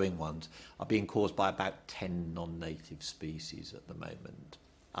ongoing ones are being caused by about 10 non-native species at the moment.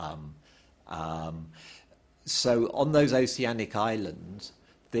 So on those oceanic islands,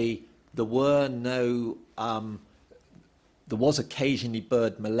 there were no there was occasionally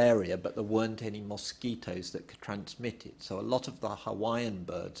bird malaria, but there weren't any mosquitoes that could transmit it. So a lot of the Hawaiian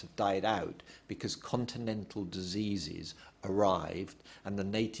birds have died out because continental diseases arrived and the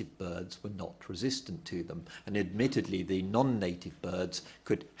native birds were not resistant to them. And admittedly, the non-native birds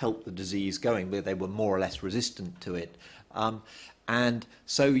could help the disease going, but they were more or less resistant to it. And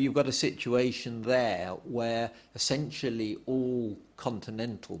so you've got a situation there where essentially all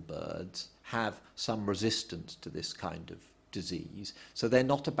continental birds have some resistance to this kind of disease, so they're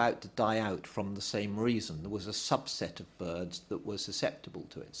not about to die out from the same reason. There was a subset of birds that were susceptible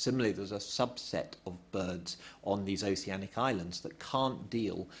to it. Similarly, there's a subset of birds on these oceanic islands that can't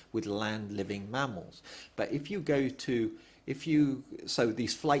deal with land-living mammals. But if you go to so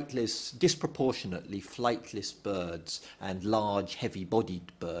these flightless, disproportionately flightless birds and large,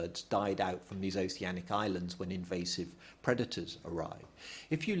 heavy-bodied birds died out from these oceanic islands when invasive predators arrived.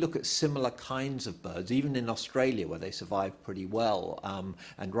 If you look at similar kinds of birds, even in Australia where they survive pretty well,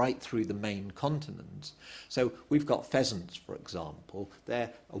 and right through the main continents. So we've got pheasants, for example.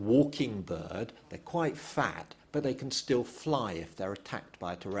 They're a walking bird. They're quite fat, but they can still fly if they're attacked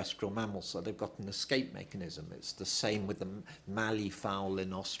by a terrestrial mammal, so they've got an escape mechanism. It's the same with the mallee fowl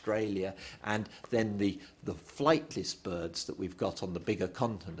in Australia, and then the flightless birds that we've got on the bigger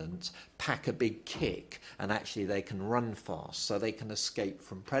continents pack a big kick, and actually they can run fast, so they can escape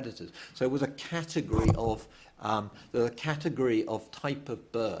from predators. So it was a category of type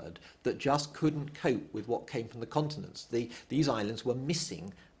of bird that just couldn't cope with what came from the continents. These islands were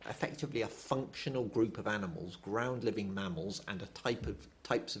missing effectively a functional group of animals, ground-living mammals, and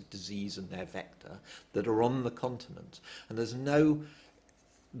types of disease and their vector that are on the continent. And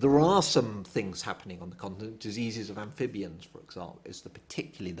there are some things happening on the continent. Diseases of amphibians, for example, is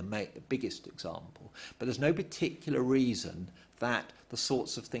particularly the biggest example. But there's no particular reason that the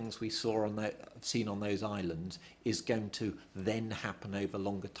sorts of things we seen on those islands is going to then happen over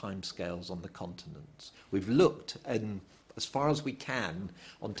longer timescales on the continents. We've looked as far as we can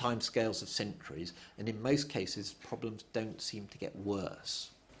on timescales of centuries, and in most cases problems don't seem to get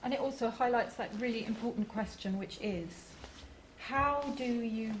worse. And it also highlights that really important question, which is, how do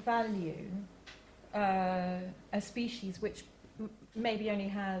you value a species which maybe only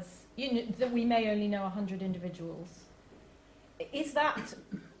has, that we may only know 100 individuals? Is that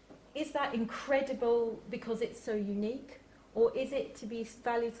incredible because it's so unique, or is it to be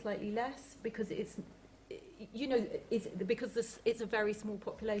valued slightly less because it's, because it's a very small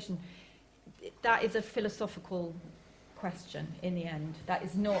population? That is a philosophical question in the end. That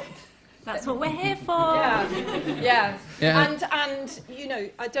is not. That's what we're here for. Yeah. And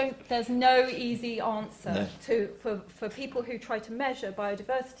there's no easy answer for people who try to measure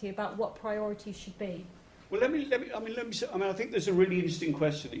biodiversity about what priorities should be. Well, let me say, I think there's a really interesting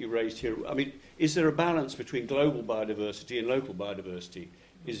question that you raised here. I mean, is there a balance between global biodiversity and local biodiversity?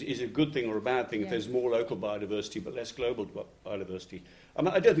 Is it a good thing or a bad thing if there's more local biodiversity but less global biodiversity?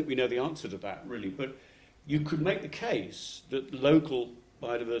 I don't think we know the answer to that, really, but you could make the case that local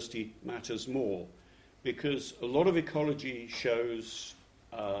biodiversity matters more, because a lot of ecology shows,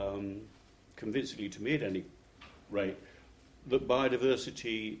 convincingly to me at any rate, that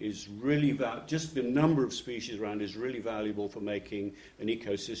biodiversity is really just the number of species around is really valuable for making an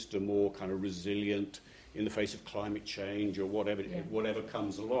ecosystem more kind of resilient in the face of climate change or whatever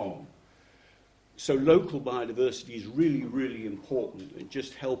comes along. So local biodiversity is really, really important in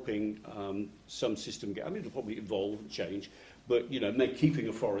just helping some system get. I mean, it'll probably evolve and change, but keeping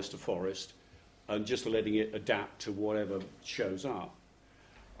a forest and just letting it adapt to whatever shows up.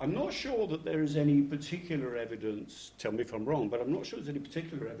 I'm not sure that there is any particular evidence, tell me if I'm wrong, but I'm not sure there's any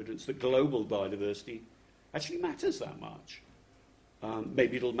particular evidence that global biodiversity actually matters that much.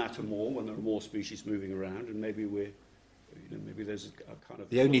 Maybe it'll matter more when there are more species moving around, and maybe maybe there's a kind of...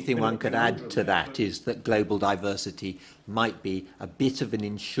 The only thing one could add to that is that global diversity might be a bit of an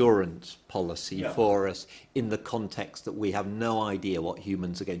insurance policy for us in the context that we have no idea what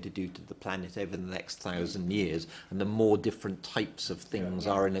humans are going to do to the planet over the next 1,000 years, and the more different types of things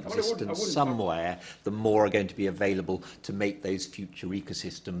are in existence somewhere, the more are going to be available to make those future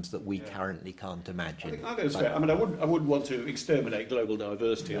ecosystems that we currently can't imagine. I think that's fair. I mean, I wouldn't want to exterminate global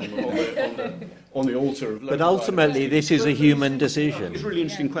diversity on the altar of... But ultimately, this is a human decision. It's a really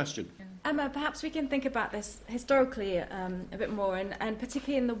interesting question. Emma, perhaps we can think about this historically a bit more, and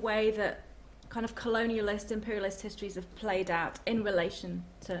particularly in the way that kind of colonialist, imperialist histories have played out in relation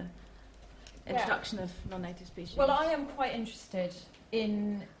to introduction of non-native species. Well, I am quite interested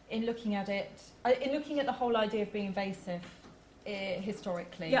in looking at it, in looking at the whole idea of being invasive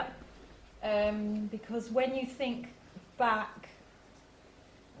historically. Yeah. Because when you think back,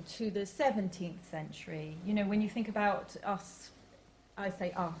 to the 17th century. You know, when you think about us, I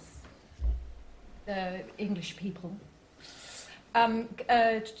say us, the English people,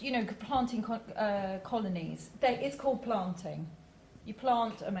 you know, planting colonies. It's called planting. You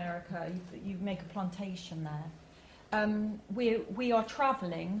plant America, you make a plantation there. We are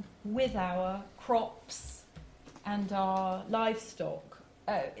travelling with our crops and our livestock.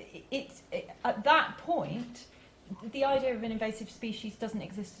 At that point, the idea of an invasive species doesn't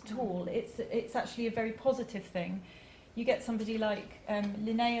exist at all. It's actually a very positive thing. You get somebody like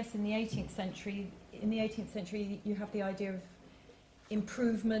Linnaeus in the 18th century. In the 18th century, you have the idea of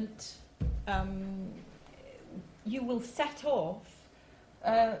improvement. You will set off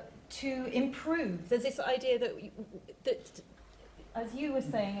to improve. There's this idea that, as you were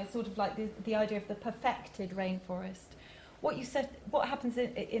saying, is sort of like the idea of the perfected rainforest. What happens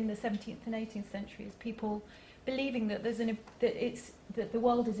in the 17th and 18th century is people believing that that the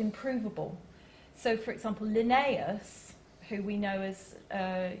world is improvable. So, for example, Linnaeus, who we know as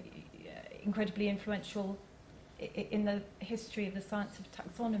incredibly influential in the history of the science of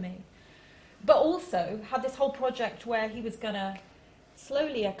taxonomy, but also had this whole project where he was going to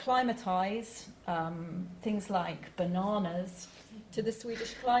slowly acclimatise things like bananas to the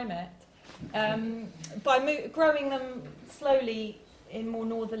Swedish climate by growing them slowly in more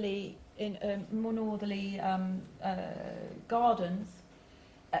northerly gardens,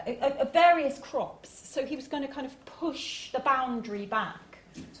 various crops. So he was going to kind of push the boundary back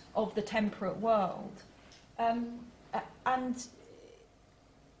of the temperate world, and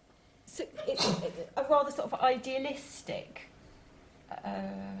so it's a rather sort of idealistic.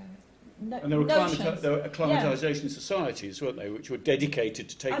 And there were acclimatisation societies, weren't they, which were dedicated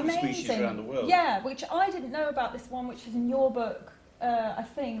to taking species around the world. Yeah, which I didn't know about this one, which is in your book, I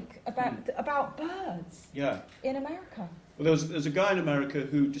think, about birds in America. Well, there's a guy in America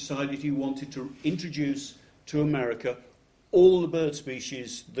who decided he wanted to introduce to America all the bird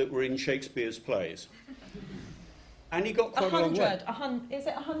species that were in Shakespeare's plays. And he got quite a long way. Is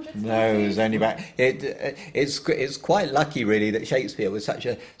it 100? No, there's only about. It's quite lucky, really, that Shakespeare was such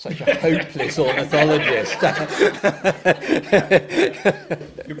a hopeless ornithologist.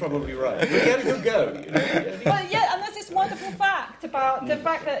 You're probably right. But he had a good go. You know? Well, yeah, and there's this wonderful fact about the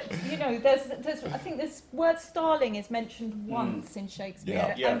fact that, you know, there's I think this word starling is mentioned once in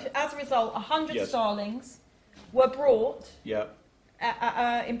Shakespeare, and as a result, 100 starlings were brought,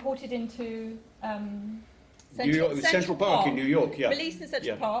 imported into. Central Park in New York, released in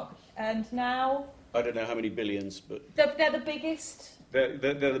Central Park, and now I don't know how many billions, but they're the biggest. They're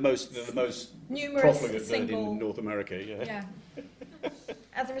the most numerous profligate bird in North America. Yeah.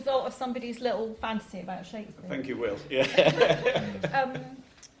 As a result of somebody's little fantasy about Shakespeare. Thank you, Will.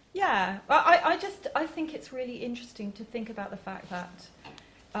 I think it's really interesting to think about the fact that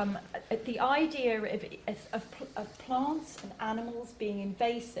the idea of plants and animals being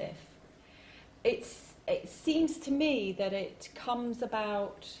invasive. It seems to me that it comes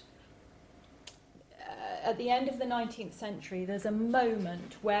about at the end of the 19th century. There's a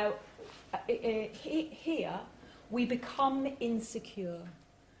moment where here we become insecure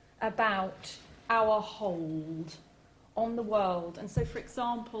about our hold on the world. And so, for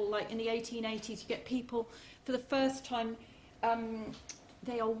example, like in the 1880s, you get people, for the first time,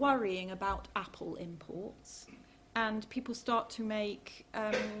 they are worrying about apple imports. And people start to make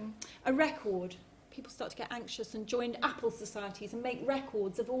a record. People start to get anxious and join apple societies and make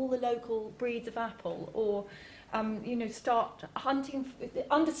records of all the local breeds of apple, or start hunting,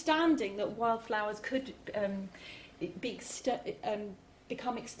 understanding that wildflowers could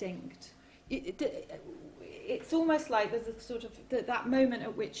become extinct. It's almost like there's a sort of that moment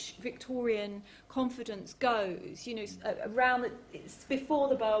at which Victorian confidence goes. You know, it's before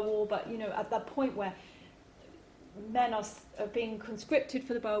the Boer War, but at that point where men are being conscripted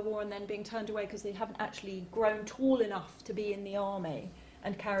for the Boer War and then being turned away because they haven't actually grown tall enough to be in the army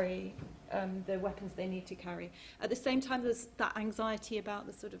and carry the weapons they need to carry. At the same time, there's that anxiety about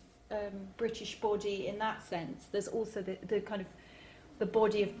the sort of British body in that sense. There's also the kind of the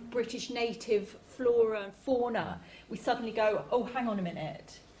body of British native flora and fauna. We suddenly go, oh, hang on a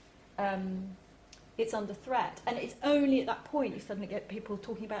minute. It's under threat. And it's only at that point you suddenly get people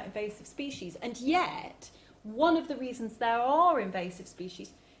talking about invasive species. And yet, one of the reasons there are invasive species,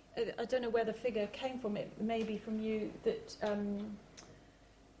 I don't know where the figure came from, it may be from you, that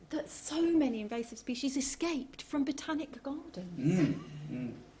so many invasive species escaped from botanic gardens.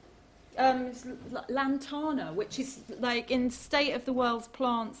 Lantana, which is like in State of the World's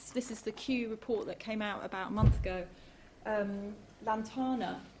Plants, this is the Kew report that came out about a month ago,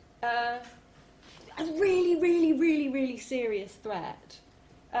 Lantana, a really, really, really, really serious threat.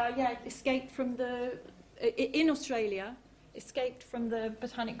 escaped from in Australia, escaped from the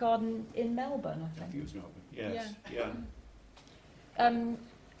Botanic Garden in Melbourne, I think. I think it was Melbourne, yes. Yeah.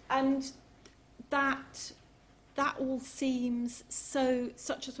 And that all seems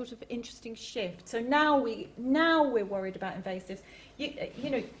such a sort of interesting shift. So now we're worried about invasives. You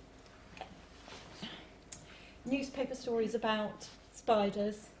know, newspaper stories about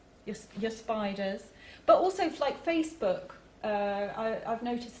spiders, your spiders, but also like Facebook. I've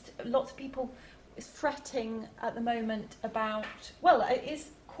noticed lots of people is fretting at the moment about, well, it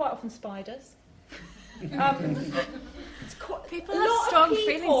is quite often spiders. People have strong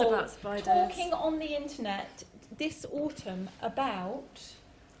feelings about spiders. Talking on the internet this autumn about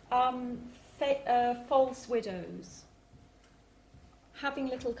false widows, having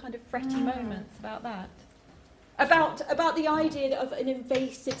little kind of fretty moments about that. About the idea of an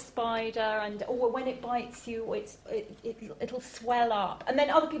invasive spider, and when it bites you, it'll swell up, and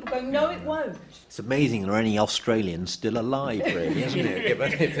then other people go, no, it won't. It's amazing there are any Australians still alive, really, isn't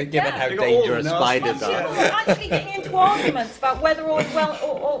it? Given how dangerous spiders are. People are actually getting into arguments about whether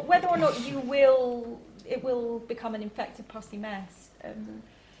or not it will become an infected pussy mess.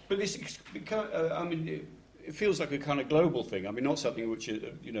 But this, I mean, it feels like a kind of global thing. I mean, not something which,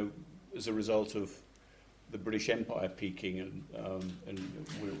 as a result of the British Empire peaking, and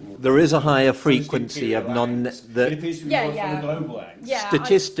there is a higher frequency of It appears to be more from the global angst. Yeah,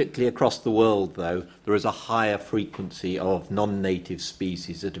 statistically across the world, though, there is a higher frequency of non-native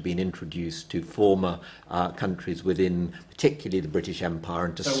species that have been introduced to former countries within, particularly the British Empire,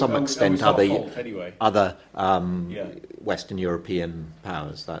 and to some extent other Western European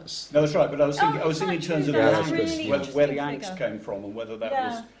powers. No, that's right. But I was thinking in terms of where the angst came from, and whether that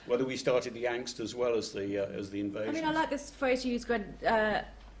was whether we started the angst as well as the invasion. I mean, I like this phrase you used,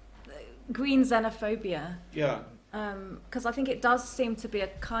 green xenophobia. Yeah. Because I think it does seem to be a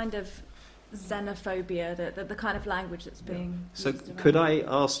kind of xenophobia, the kind of language that's being So used could around. I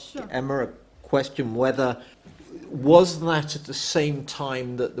ask Emma a question, whether was that at the same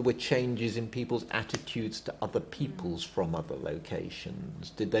time that there were changes in people's attitudes to other peoples from other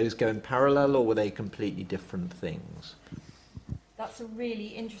locations? Did those go in parallel, or were they completely different things? That's a really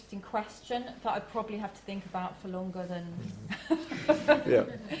interesting question that I probably have to think about for longer than...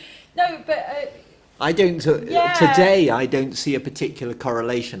 No, but... I don't. Today, I don't see a particular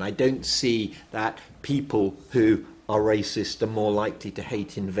correlation. I don't see that people who are racist are more likely to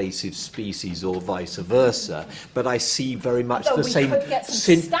hate invasive species or vice versa. But I see very much the same. We could get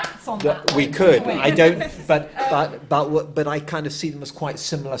some stats on that. We could. I don't. But I kind of see them as quite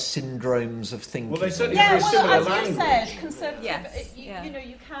similar syndromes of thinking. Well, they certainly have similar as language. You said, conservative. Yes.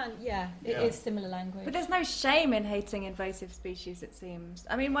 You can. It is similar language. But there's no shame in hating invasive species, it seems.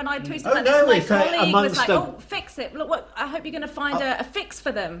 I mean, when I tweeted Oh, about no, this, my colleague was like, them- "Oh, fix it! Look, I hope you're going to find a fix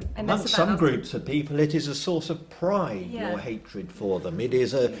for them." In this Amongst some event. groups of people, it is a source of pride. Your hatred for them. It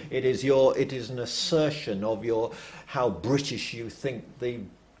is an assertion of how British you think the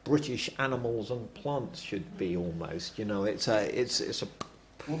British animals and plants should be. Almost, it's a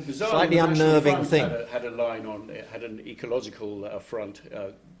slightly unnerving thing. Had a line on it, had an ecological front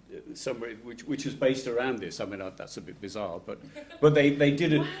somewhere which was based around this. I mean, that's a bit bizarre, but they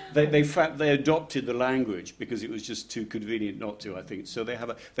did it. They adopted the language because it was just too convenient not to. I think so. They have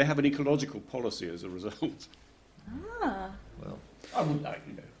an ecological policy as a result. Well, I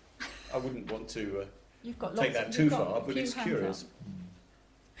wouldn't want to take that too far, but it's curious.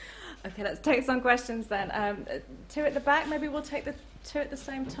 Okay, let's take some questions then. Two at the back. Maybe we'll take the two at the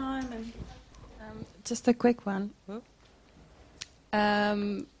same time. And just a quick one.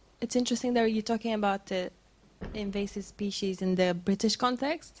 It's interesting that you're talking about the invasive species in the British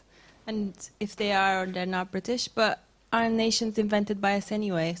context, and if they are or they're not British, but are nations invented by us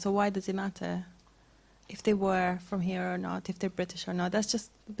anyway, so why does it matter if they were from here or not, if they're British or not? That's just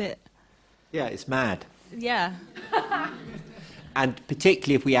a bit... Yeah, it's mad. Yeah. And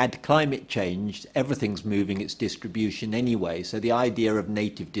particularly if we add climate change, everything's moving its distribution anyway. So the idea of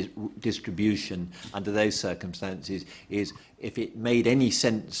native distribution under those circumstances is, if it made any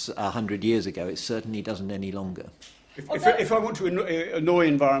sense 100 years ago, it certainly doesn't any longer. If I want to annoy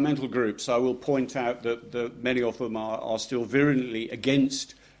environmental groups, I will point out that many of them are still virulently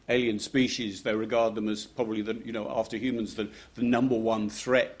against alien species. They regard them as probably, after humans, the number one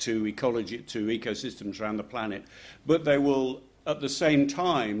threat to ecology, to ecosystems around the planet. But they will, at the same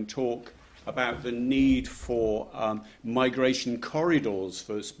time, talk about the need for migration corridors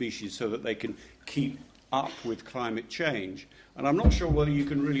for species so that they can keep up with climate change. And I'm not sure whether you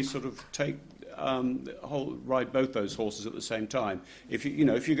can really sort of take ride both those horses at the same time. If you're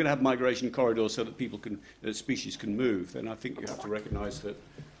going to have migration corridors so that species can move, then I think you have to recognise that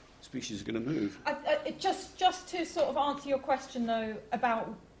species are going to move. Just to sort of answer your question, though,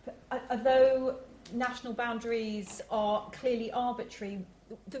 about although national boundaries are clearly arbitrary,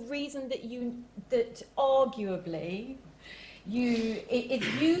 the reason that arguably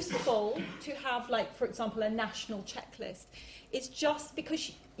it's useful to have, like, for example, a national checklist. It's just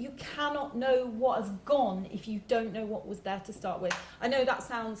because you cannot know what has gone if you don't know what was there to start with. I know that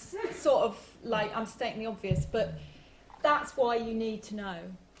sounds sort of like I'm stating the obvious, but that's why you need to know.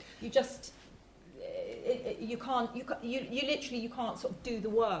 You just you literally can't sort of do the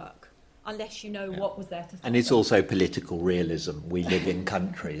work unless you know what was there to start. And it's also political realism. We live in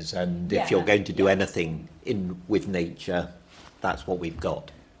countries, and if you're going to do anything with nature, that's what we've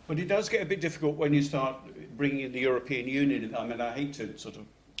got. But it does get a bit difficult when you start bringing in the European Union. I mean, I hate to sort of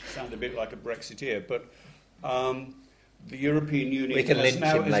sound a bit like a Brexiteer, but the European Union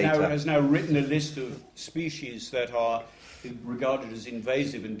has now written a list of species that are regarded as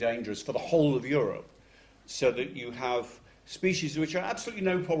invasive and dangerous for the whole of Europe, so that you have species which are absolutely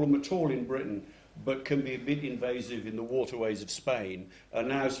no problem at all in Britain, but can be a bit invasive in the waterways of Spain, are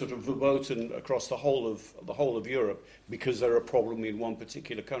now sort of verboten across the whole of Europe because they're a problem in one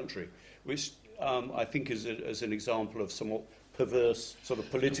particular country, which I think is an example of somewhat perverse sort of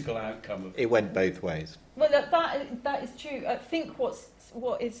political outcome of it. Went both ways. Well, that is true. I think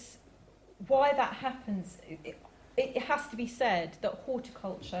why that happens. It has to be said that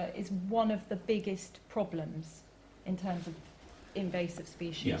horticulture is one of the biggest problems in terms of invasive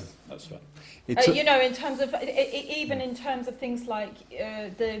species. Yeah, that's right. In terms of even in terms of things like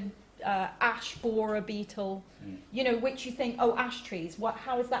the ash borer beetle, which you think, ash trees,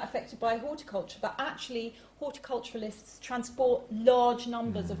 how is that affected by horticulture? But actually, horticulturalists transport large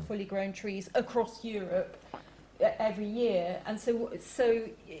numbers of fully grown trees across Europe every year, and so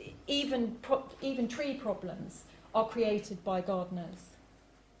even tree problems are created by gardeners.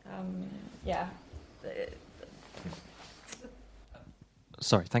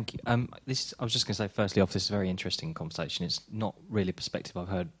 Sorry, thank you. I was just going to say, firstly off, this is a very interesting conversation. It's not really a perspective I've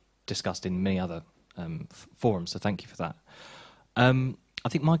heard discussed in many other forums, so thank you for that. I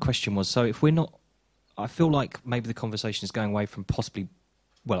think my question was, so if we're not... I feel like maybe the conversation is going away from possibly...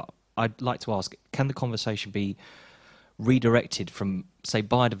 Well, I'd like to ask, can the conversation be redirected from, say,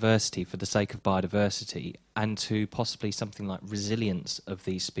 biodiversity for the sake of biodiversity, and to possibly something like resilience of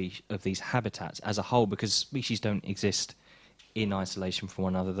these habitats as a whole, because species don't exist in isolation from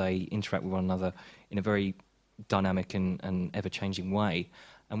one another. They interact with one another in a very dynamic and ever-changing way.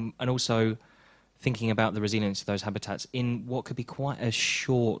 And also thinking about the resilience of those habitats in what could be quite a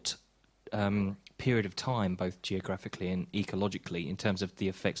short period of time, both geographically and ecologically, in terms of the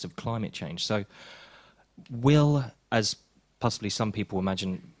effects of climate change. So will, as possibly some people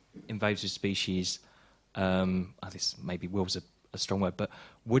imagine, invasive species, this maybe will is a strong word, but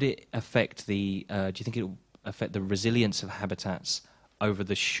would it affect do you think it will affect the resilience of habitats over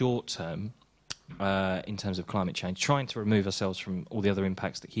the short term in terms of climate change, trying to remove ourselves from all the other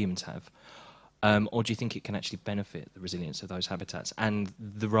impacts that humans have? Or do you think it can actually benefit the resilience of those habitats and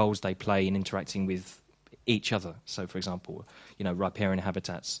the roles they play in interacting with each other? So, for example, riparian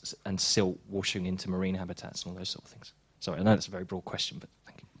habitats and silt washing into marine habitats and all those sort of things. Sorry, I know that's a very broad question, but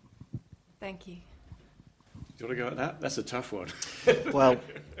thank you. Thank you. Do you want to go at that? That's a tough one. Well,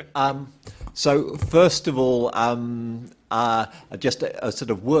 so first of all, just a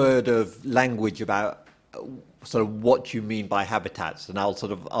sort of word of language about sort of what you mean by habitats, and I'll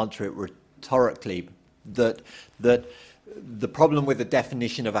sort of answer it rhetorically, that the problem with the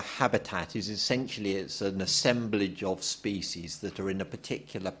definition of a habitat is essentially it's an assemblage of species that are in a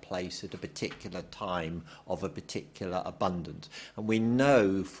particular place at a particular time of a particular abundance. And we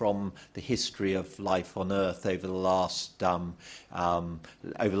know from the history of life on Earth over the last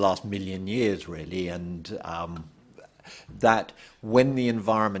million years, really, and that when the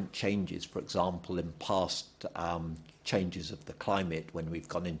environment changes, for example, in past changes of the climate, when we've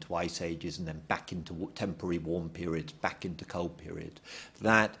gone into ice ages and then back into temporary warm periods, back into cold periods,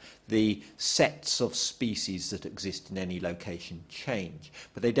 that the sets of species that exist in any location change.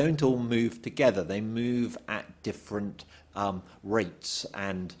 But they don't all move together. They move at different rates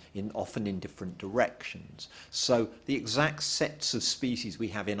and often in different directions. So the exact sets of species we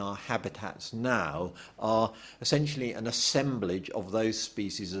have in our habitats now are essentially an assemblage of those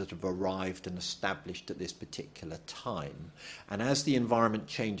species that have arrived and established at this particular time. And as the environment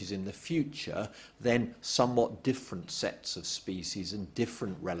changes in the future, then somewhat different sets of species and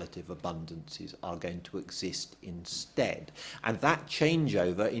different relative abundances are going to exist instead. And that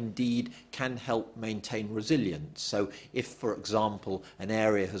changeover indeed can help maintain resilience. So if, for example, an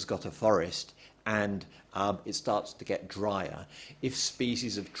area has got a forest and it starts to get drier, if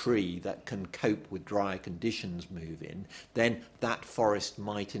species of tree that can cope with drier conditions move in, then that forest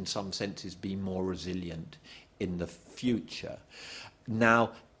might in some senses be more resilient in the future.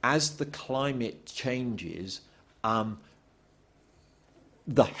 Now, as the climate changes,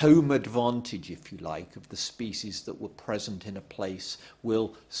 the home advantage, if you like, of the species that were present in a place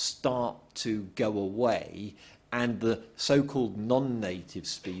will start to go away, and the so-called non-native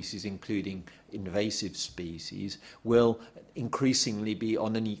species, including invasive species, will increasingly be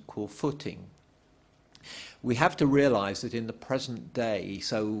on an equal footing. We have to realise that in the present day,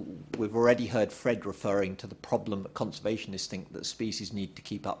 so we've already heard Fred referring to the problem that conservationists think that species need to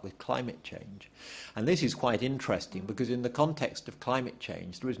keep up with climate change. And this is quite interesting because in the context of climate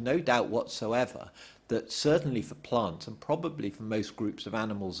change, there is no doubt whatsoever that certainly for plants and probably for most groups of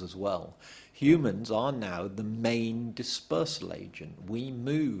animals as well, humans are now the main dispersal agent. We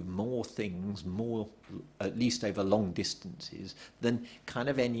move more things, at least over long distances, than kind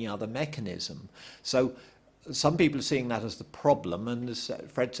of any other mechanism. So some people are seeing that as the problem, and as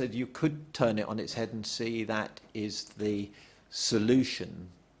Fred said, you could turn it on its head and see that is the solution.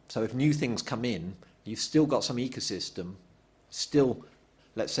 So if new things come in, you've still got some ecosystem, still,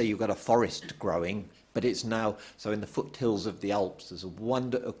 let's say you've got a forest growing, but it's now, so in the foothills of the Alps, there's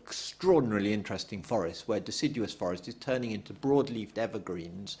a extraordinarily interesting forest where deciduous forest is turning into broad-leafed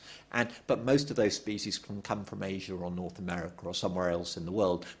evergreens, but most of those species can come from Asia or North America or somewhere else in the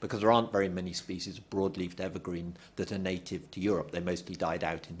world because there aren't very many species of broad-leafed evergreen that are native to Europe. They mostly died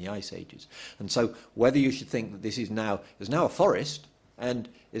out in the ice ages. And so whether you should think that this is now a forest, and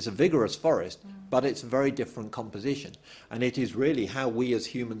it's a vigorous forest, but it's a very different composition. And it is really how we as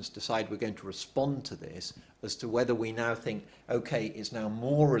humans decide we're going to respond to this as to whether we now think, okay, it's now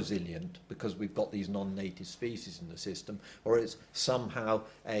more resilient because we've got these non-native species in the system, or it's somehow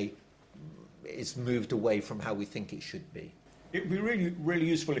it's moved away from how we think it should be. It would be really, really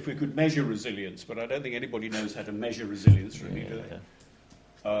useful if we could measure resilience, but I don't think anybody knows how to measure resilience, really, do they?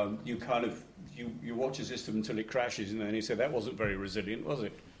 You watch a system until it crashes, and then you say, that wasn't very resilient, was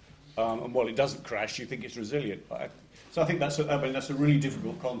it? And while it doesn't crash, you think it's resilient. So I think that's a really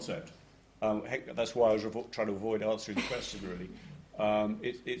difficult concept. That's why I was trying to avoid answering the question, really.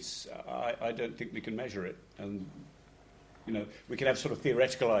 I don't think we can measure it. And, we can have sort of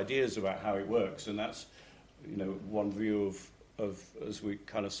theoretical ideas about how it works, and that's, one view of as we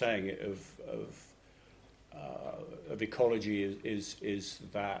kind of saying it, of ecology is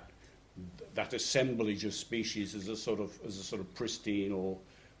that assemblage of species as a sort of pristine or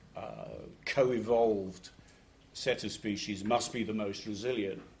co-evolved set of species must be the most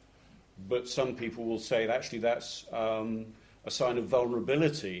resilient. But some people will say that actually that's a sign of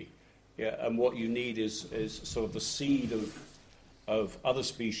vulnerability, and what you need is sort of the seed of other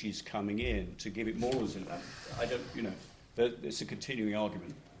species coming in to give it more resilient. It's a continuing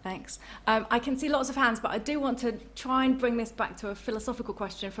argument. Thanks. I can see lots of hands, but I do want to try and bring this back to a philosophical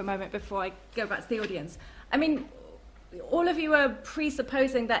question for a moment before I go back to the audience. I mean, all of you are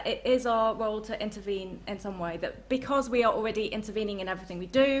presupposing that it is our role to intervene in some way, that because we are already intervening in everything we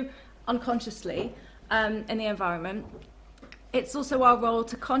do, unconsciously, in the environment, it's also our role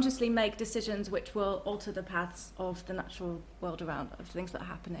to consciously make decisions which will alter the paths of the natural world around us, of things that are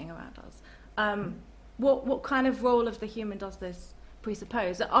happening around us. What kind of role of the human does this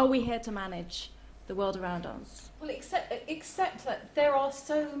presuppose? Are we here to manage the world around us? Well, except that there are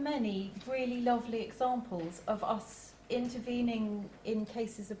so many really lovely examples of us intervening in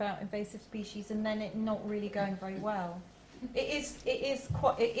cases about invasive species and then it not really going very well. It is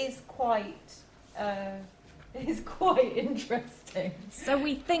quite interesting. So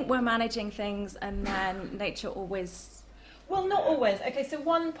we think we're managing things, and then nature always. Well, not always. Okay, so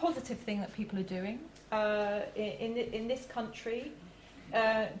one positive thing that people are doing in this country.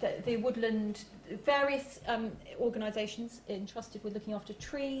 The woodland, various organisations entrusted with looking after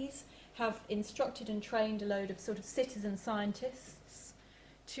trees have instructed and trained a load of sort of citizen scientists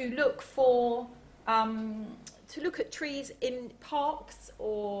to look for to look at trees in parks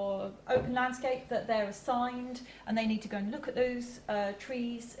or open landscape that they're assigned, and they need to go and look at those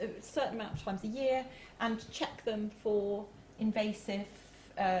trees a certain amount of times a year and check them for invasive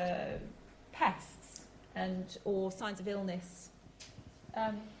pests and or signs of illness.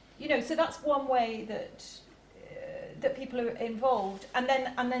 So that's one way that people are involved, and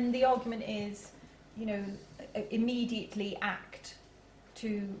then the argument is, immediately act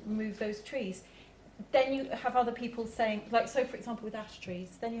to remove those trees. Then you have other people saying, for example, with ash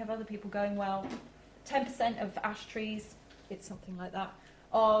trees, then you have other people going, well, 10% of ash trees, it's something like that,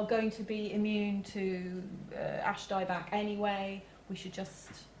 are going to be immune to ash dieback anyway. We should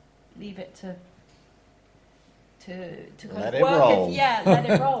just leave it to kind let of it work roll. let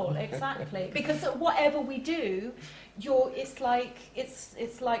it roll, exactly. Because whatever we do, it's like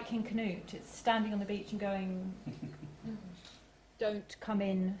in Canute. It's standing on the beach and going, don't come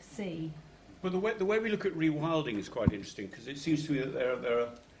in, see. Well, the way we look at rewilding is quite interesting, because it seems to me that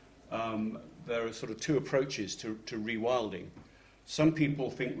there are sort of two approaches to rewilding. Some people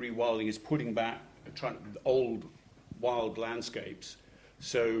think rewilding is putting back old wild landscapes.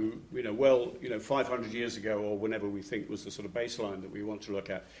 So, 500 years ago, or whenever we think was the sort of baseline that we want to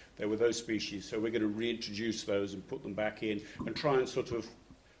look at, there were those species. So we're going to reintroduce those and put them back in and try and sort of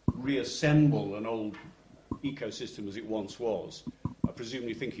reassemble an old ecosystem as it once was,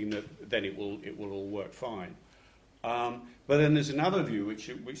 presumably thinking that then it will all work fine. But then there's another view which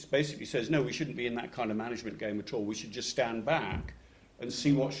basically says, no, we shouldn't be in that kind of management game at all. We should just stand back and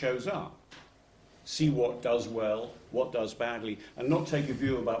see what shows up. See what does well, what does badly, and not take a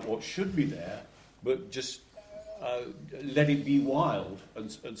view about what should be there, but just let it be wild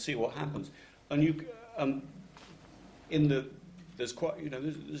and see what happens. And there's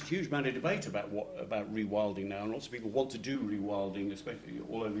a huge amount of debate about rewilding now, and lots of people want to do rewilding, especially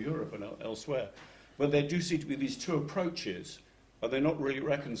all over Europe and elsewhere. But there do seem to be these two approaches, but they're not really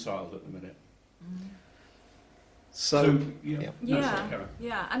reconciled at the minute. Mm.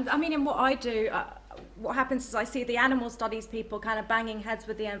 And I mean, in what I do, what happens is I see the animal studies people kind of banging heads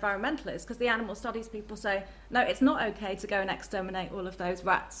with the environmentalists, because the animal studies people say, no, it's not okay to go and exterminate all of those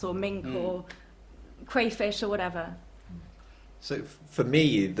rats or mink or crayfish or whatever. So for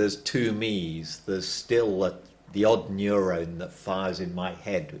me, there's two me's. There's still the odd neurone that fires in my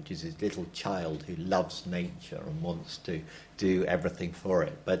head, which is this little child who loves nature and wants to do everything for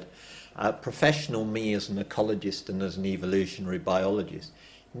it. But professional me as an ecologist and as an evolutionary biologist,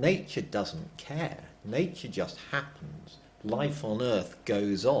 nature doesn't care. Nature just happens. Life on Earth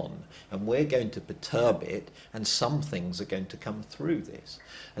goes on, and we're going to perturb it, and some things are going to come through this.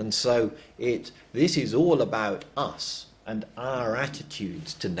 And so this is all about us and our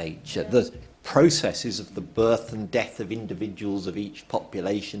attitudes to nature. The processes of the birth and death of individuals of each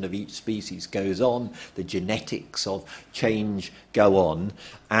population, of each species goes on. The genetics of change go on.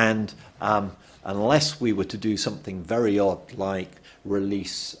 And unless we were to do something very odd, like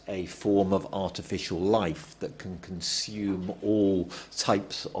release a form of artificial life that can consume all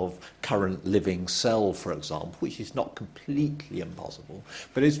types of current living cell, for example, which is not completely impossible,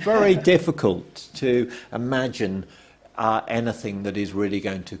 but it's very difficult to imagine anything that is really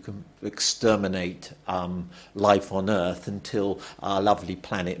going to exterminate life on Earth until our lovely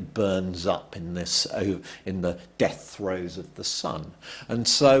planet burns up in the death throes of the sun. And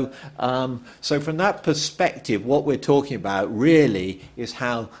so from that perspective, what we're talking about really is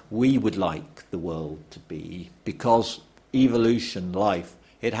how we would like the world to be, because evolution, life,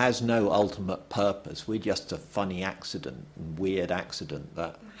 it has no ultimate purpose. We're just a funny accident, weird accident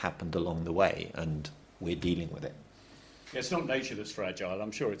that happened along the way, and we're dealing with it. It's not nature that's fragile,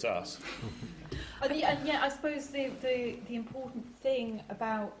 I'm sure it's us. And I suppose the important thing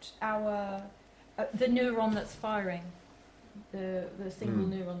about our the neuron that's firing, the single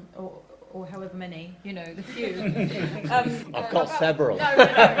neuron, or however many, the few. I've got several. No.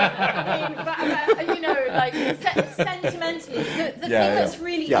 I mean, sentimentally, the thing that's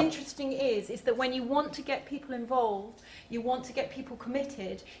really interesting is that when you want to get people involved, you want to get people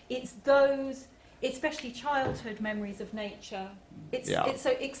committed, it's those, especially childhood memories of nature. It's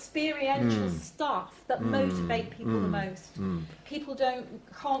so experiential stuff that motivate people the most. People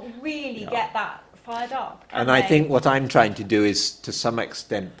can't really get that fired up. And I think what I'm trying to do is, to some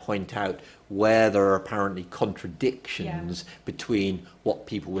extent, point out where there are apparently contradictions between what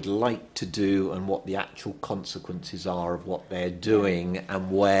people would like to do and what the actual consequences are of what they're doing,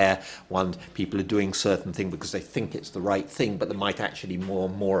 and where people are doing certain things because they think it's the right thing, but there might actually be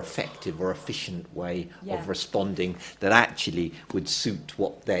more effective or efficient way of responding that actually would suit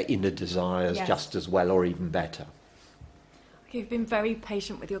what their inner desires just as well or even better. You've been very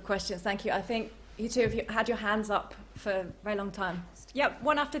patient with your questions. Thank you. I think You two have had your hands up for a very long time. Yep,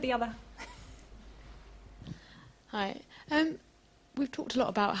 one after the other. Hi. We've talked a lot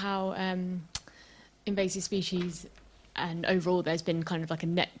about how invasive species and overall there's been kind of like a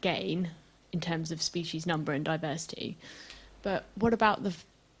net gain in terms of species number and diversity. But what about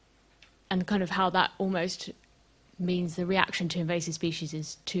and kind of how that almost means the reaction to invasive species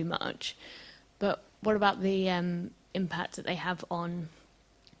is too much. But what about the impact that they have on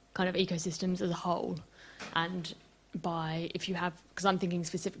kind of ecosystems as a whole? And if you have, because I'm thinking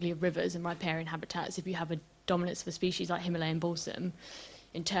specifically of rivers and riparian habitats, if you have a dominance of a species like Himalayan balsam,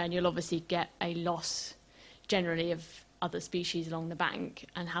 in turn you'll obviously get a loss generally of other species along the bank,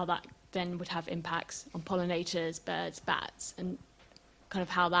 and how that then would have impacts on pollinators, birds, bats, and kind of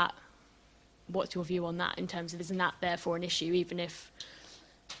how that, what's your view on that in terms of, isn't that therefore an issue even if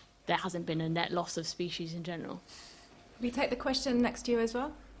there hasn't been a net loss of species in general? We take the question next to you as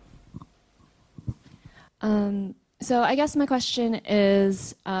well. So I guess my question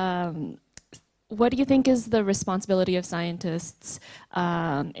is, what do you think is the responsibility of scientists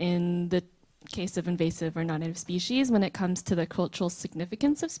in the case of invasive or non-native species when it comes to the cultural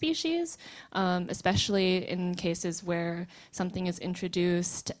significance of species, especially in cases where something is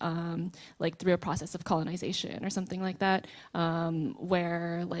introduced like through a process of colonization or something like that,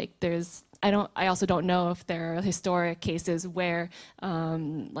 where like I also don't know if there are historic cases where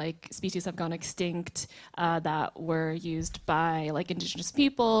like species have gone extinct that were used by like indigenous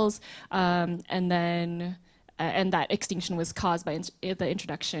peoples, and that extinction was caused by the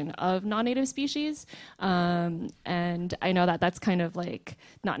introduction of non-native species. And I know that that's kind of like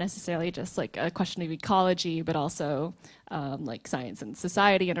not necessarily just like a question of ecology, but also like science and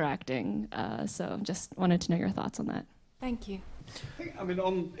society interacting. So just wanted to know your thoughts on that. Thank you. I mean,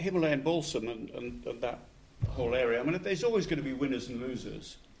 on Himalayan balsam and that whole area, I mean, there's always going to be winners and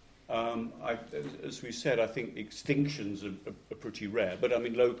losers. As we said, I think extinctions are pretty rare, but I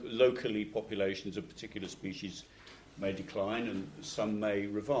mean, locally populations of particular species may decline and some may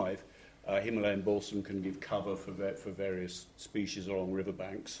revive. Himalayan balsam can give cover for various species along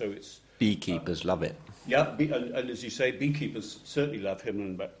riverbanks, so it's... Beekeepers love it. Yeah, and as you say, beekeepers certainly love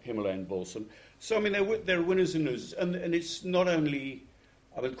Himalayan balsam. So, I mean, there are winners and losers, and it's not only...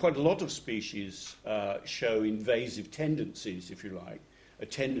 I mean, quite a lot of species show invasive tendencies, if you like, a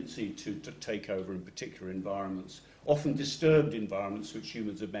tendency to take over in particular environments, often disturbed environments which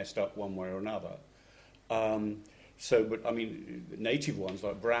humans have messed up one way or another. But I mean, native ones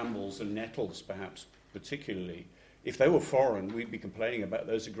like brambles and nettles, perhaps particularly, if they were foreign, we'd be complaining about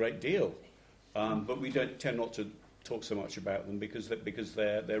those a great deal. But we tend not to talk so much about them because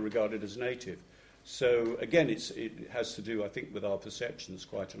they're regarded as native. So again, it has to do, I think, with our perceptions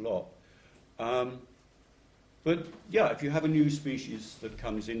quite a lot. But yeah, if you have a new species that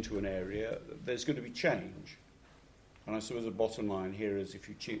comes into an area, there's going to be change. And I suppose the bottom line here is if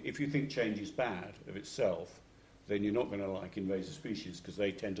you think change is bad of itself, then you're not going to like invasive species because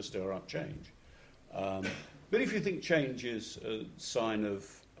they tend to stir up change. But if you think change is a sign of,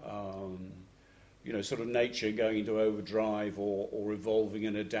 sort of nature going into overdrive or evolving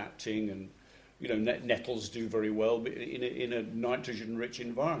and adapting, and nettles do very well in a nitrogen-rich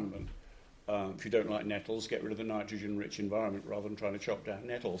environment. If you don't like nettles, get rid of the nitrogen-rich environment rather than trying to chop down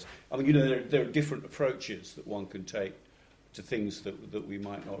nettles. I mean, there are different approaches that one can take to things that we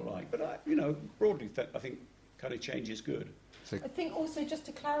might not like. But, broadly, I think kind of change is good. I think also, just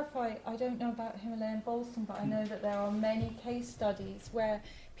to clarify, I don't know about Himalayan balsam, but I know that there are many case studies where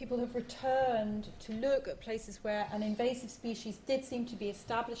people have returned to look at places where an invasive species did seem to be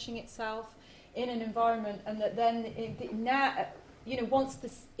establishing itself in an environment, and that then once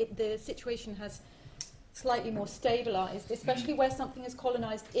the situation has slightly more stabilised, especially where something is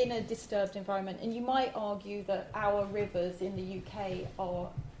colonised in a disturbed environment. And you might argue that our rivers in the UK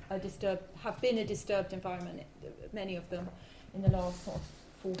have been a disturbed environment, many of them, in the last sort of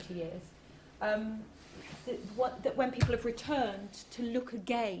 40 years. That when people have returned to look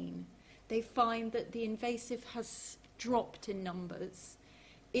again, they find that the invasive has dropped in numbers.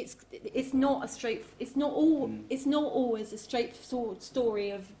 It's not always a straight story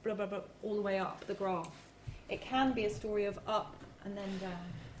of blah blah blah all the way up the graph. It can be a story of up and then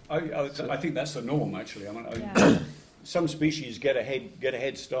down. I think that's the norm, actually. I mean, some species get a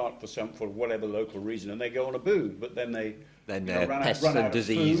head start for whatever local reason, and they go on a boom, but then their pests and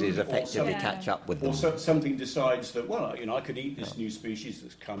diseases effectively catch up with them. Or something decides that, I could eat this new species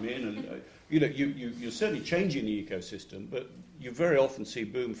that's come in, and you're certainly changing the ecosystem, but you very often see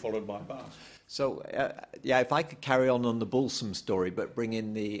boom followed by bust. So, if I could carry on the balsam story, but bring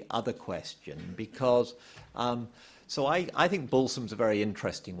in the other question, because So I think balsam's a very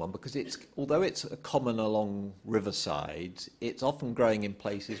interesting one because although it's common along riversides, it's often growing in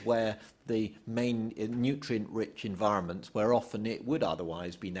places where the main nutrient-rich environments where often it would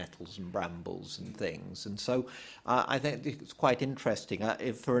otherwise be nettles and brambles and things. And so I think it's quite interesting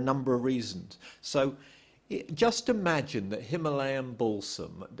for a number of reasons. So just imagine that Himalayan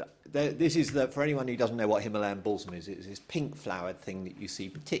balsam, this is for anyone who doesn't know what Himalayan balsam is, it's this pink flowered thing that you see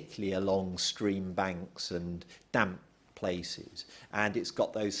particularly along stream banks and damp places. And it's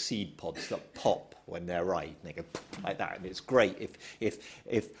got those seed pods that pop when they're ripe, and they go like that. And it's great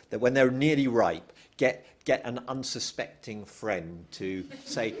if when they're nearly ripe, get an unsuspecting friend to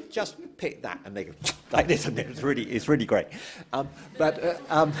say, just pick that, and they go like this, and it's really great.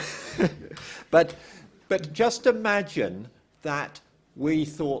 But just imagine that we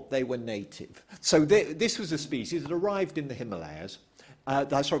thought they were native. So this was a species that arrived in the Himalayas,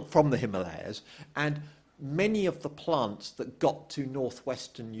 from the Himalayas, and many of the plants that got to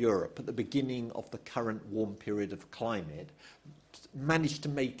northwestern Europe at the beginning of the current warm period of climate managed to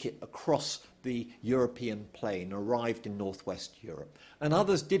make it across the European plain, arrived in northwest Europe. And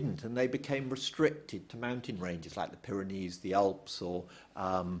others didn't, and they became restricted to mountain ranges like the Pyrenees, the Alps, or,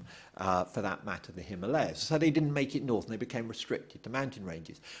 for that matter, the Himalayas. So they didn't make it north, and they became restricted to mountain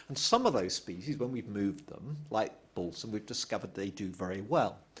ranges. And some of those species, when we've moved them, like balsam, we've discovered they do very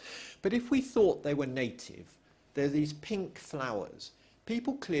well. But if we thought they were native, they're these pink flowers.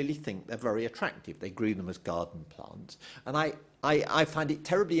 People clearly think they're very attractive. They grew them as garden plants. And I find it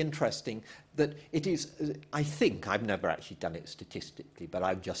terribly interesting that it is, I think, I've never actually done it statistically, but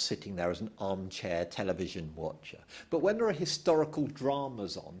I'm just sitting there as an armchair television watcher. But when there are historical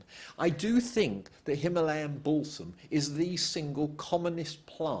dramas on, I do think that Himalayan balsam is the single commonest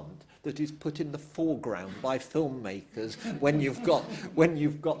plant that is put in the foreground by filmmakers when you've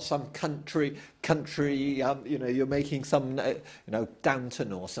got some country, you're making some,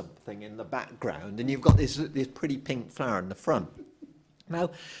 Downton or something in the background, and you've got this pretty pink flower in the front.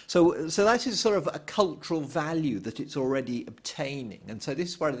 Now, so that is sort of a cultural value that it's already obtaining. And so this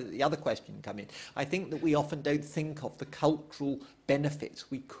is where the other question come in. I think that we often don't think of the cultural benefits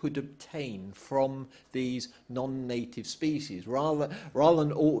we could obtain from these non-native species, rather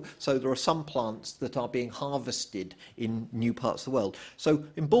than all. So there are some plants that are being harvested in new parts of the world. So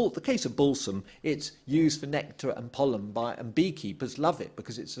in the case of balsam, it's used for nectar and pollen and beekeepers love it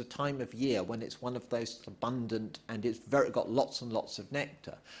because it's a time of year when it's one of those abundant and it's got lots and lots of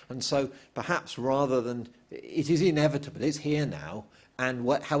nectar. And so perhaps rather than, it is inevitable, it's here now, and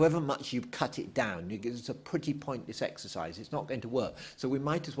however much you cut it down, it's a pretty pointless exercise. It's not going to work. So we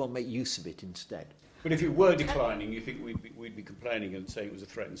might as well make use of it instead. But if it were declining, you think we'd be complaining and saying it was a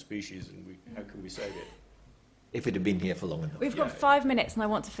threatened species, and how can we save it? If it had been here for long enough. We've got 5 minutes, and I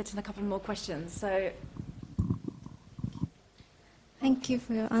want to fit in a couple more questions. So, thank you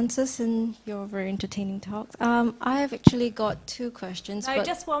for your answers and your very entertaining talks. I have actually got 2 questions. No,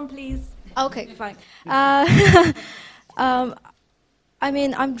 just one, please. Okay, fine.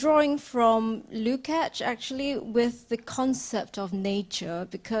 I'm drawing from Lukács, actually, with the concept of nature,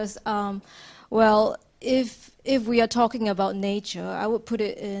 because, if we are talking about nature, I would put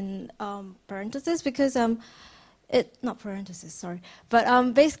it in parentheses, because not parentheses, sorry, but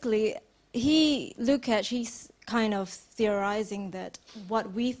basically, Lukács, he's kind of theorizing that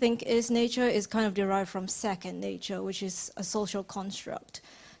what we think is nature is kind of derived from second nature, which is a social construct.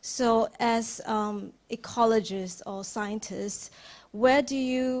 So as ecologists or scientists, where do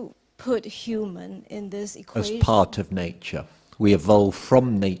you put human in this equation? As part of nature. We evolve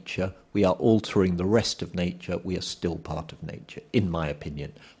from nature. We are altering the rest of nature. We are still part of nature, in my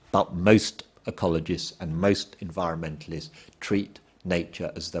opinion. But most ecologists and most environmentalists treat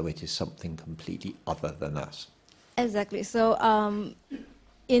nature as though it is something completely other than us. Exactly. So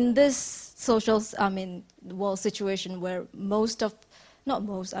in this world situation where the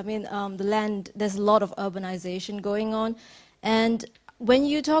land, there's a lot of urbanization going on. And when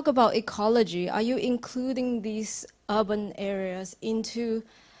you talk about ecology, are you including these urban areas into,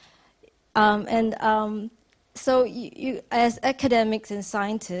 so you, as academics and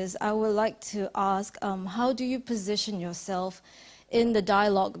scientists, I would like to ask, how do you position yourself in the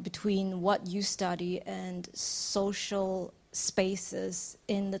dialogue between what you study and social spaces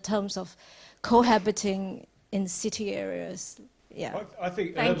in the terms of cohabiting in city areas? Yeah. I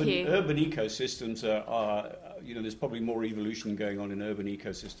think urban ecosystems are there's probably more evolution going on in urban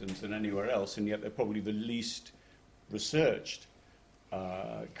ecosystems than anywhere else, and yet they're probably the least researched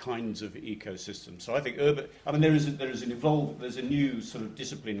kinds of ecosystems. So I think there's a new sort of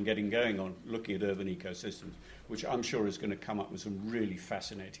discipline getting going on looking at urban ecosystems, which I'm sure is going to come up with some really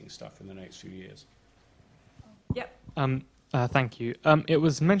fascinating stuff in the next few years. Yep. Thank you. It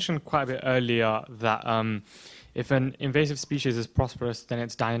was mentioned quite a bit earlier that if an invasive species is prosperous, then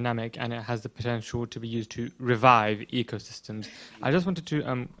it's dynamic and it has the potential to be used to revive ecosystems. I just wanted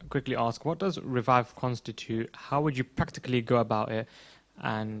to quickly ask, what does revive constitute? How would you practically go about it?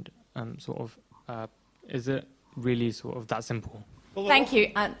 And is it really sort of that simple? Thank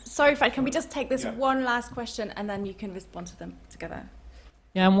you. Sorry, Fred, can we just take this one last question and then you can respond to them together?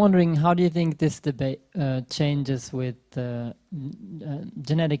 Yeah, I'm wondering, how do you think this debate changes with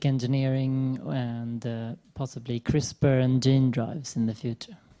genetic engineering and possibly CRISPR and gene drives in the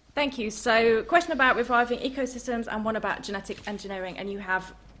future? Thank you. So, question about reviving ecosystems and one about genetic engineering, and you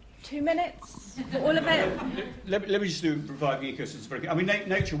have 2 minutes for all of it. Let me just do reviving ecosystems. I mean,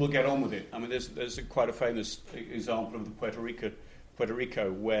 nature will get on with it. I mean, there's quite a famous example of the Puerto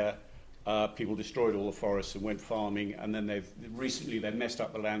Rico where people destroyed all the forests and went farming, and then they've messed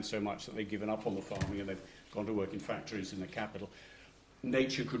up the land so much that they've given up on the farming and they've gone to work in factories in the capital.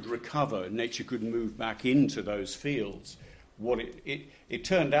 Nature could recover, nature could move back into those fields. It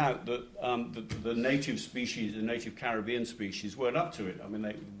turned out that the native species, the native Caribbean species, weren't up to it. I mean,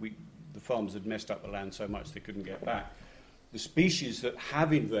 the farmers had messed up the land so much they couldn't get back. The species that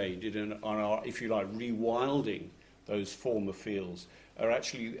have invaded and are, if you like, rewilding those former fields are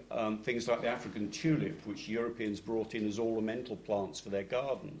actually things like the African tulip, which Europeans brought in as ornamental plants for their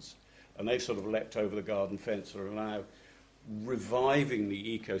gardens. And they've sort of leapt over the garden fence and are now reviving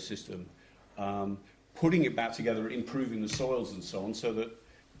the ecosystem, putting it back together, improving the soils and so on, so that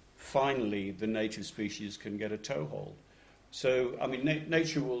finally the native species can get a toehold. So, I mean,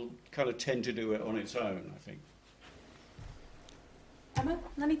 nature will kind of tend to do it on its own, I think. Emma,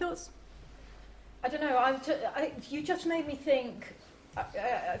 any thoughts? I don't know. You just made me think.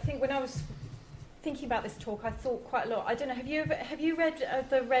 I think when I was thinking about this talk, I thought quite a lot. I don't know. Have you read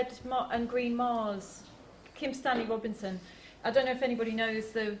the Red and Green Mars, Kim Stanley Robinson? I don't know if anybody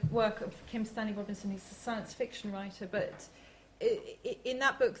knows the work of Kim Stanley Robinson. He's a science fiction writer, but in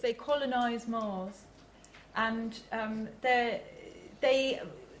that book they colonise Mars, and they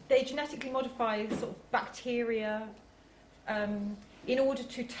genetically modify sort of bacteria in order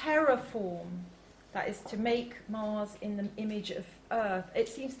to terraform. That is, to make Mars in the image of Earth. It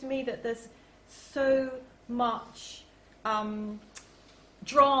seems to me that there's so much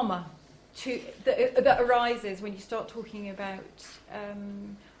drama that arises when you start talking about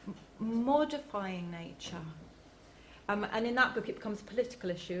modifying nature. And in that book it becomes a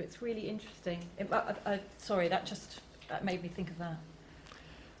political issue. It's really interesting. Sorry, that made me think of that.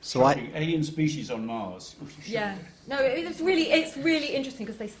 So alien species on Mars. Yeah, no, it's really interesting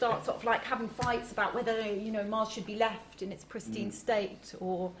because they start sort of like having fights about whether Mars should be left in its pristine state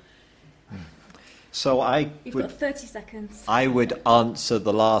or. So You've got 30 seconds. I would answer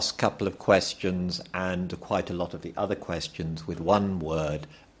the last couple of questions and quite a lot of the other questions with one word: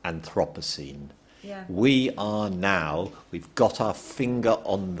 Anthropocene. Yeah. We've got our finger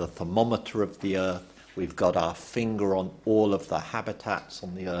on the thermometer of the Earth. We've got our finger on all of the habitats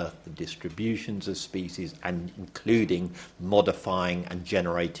on the Earth, the distributions of species, and including modifying and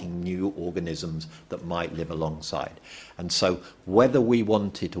generating new organisms that might live alongside. And so whether we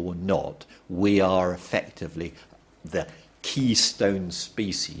want it or not, we are effectively the keystone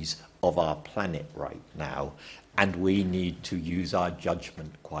species of our planet right now, and we need to use our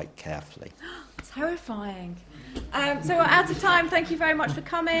judgment quite carefully. Terrifying. So we're out of time. Thank you very much for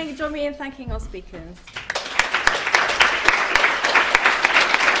coming. Join me in thanking our speakers.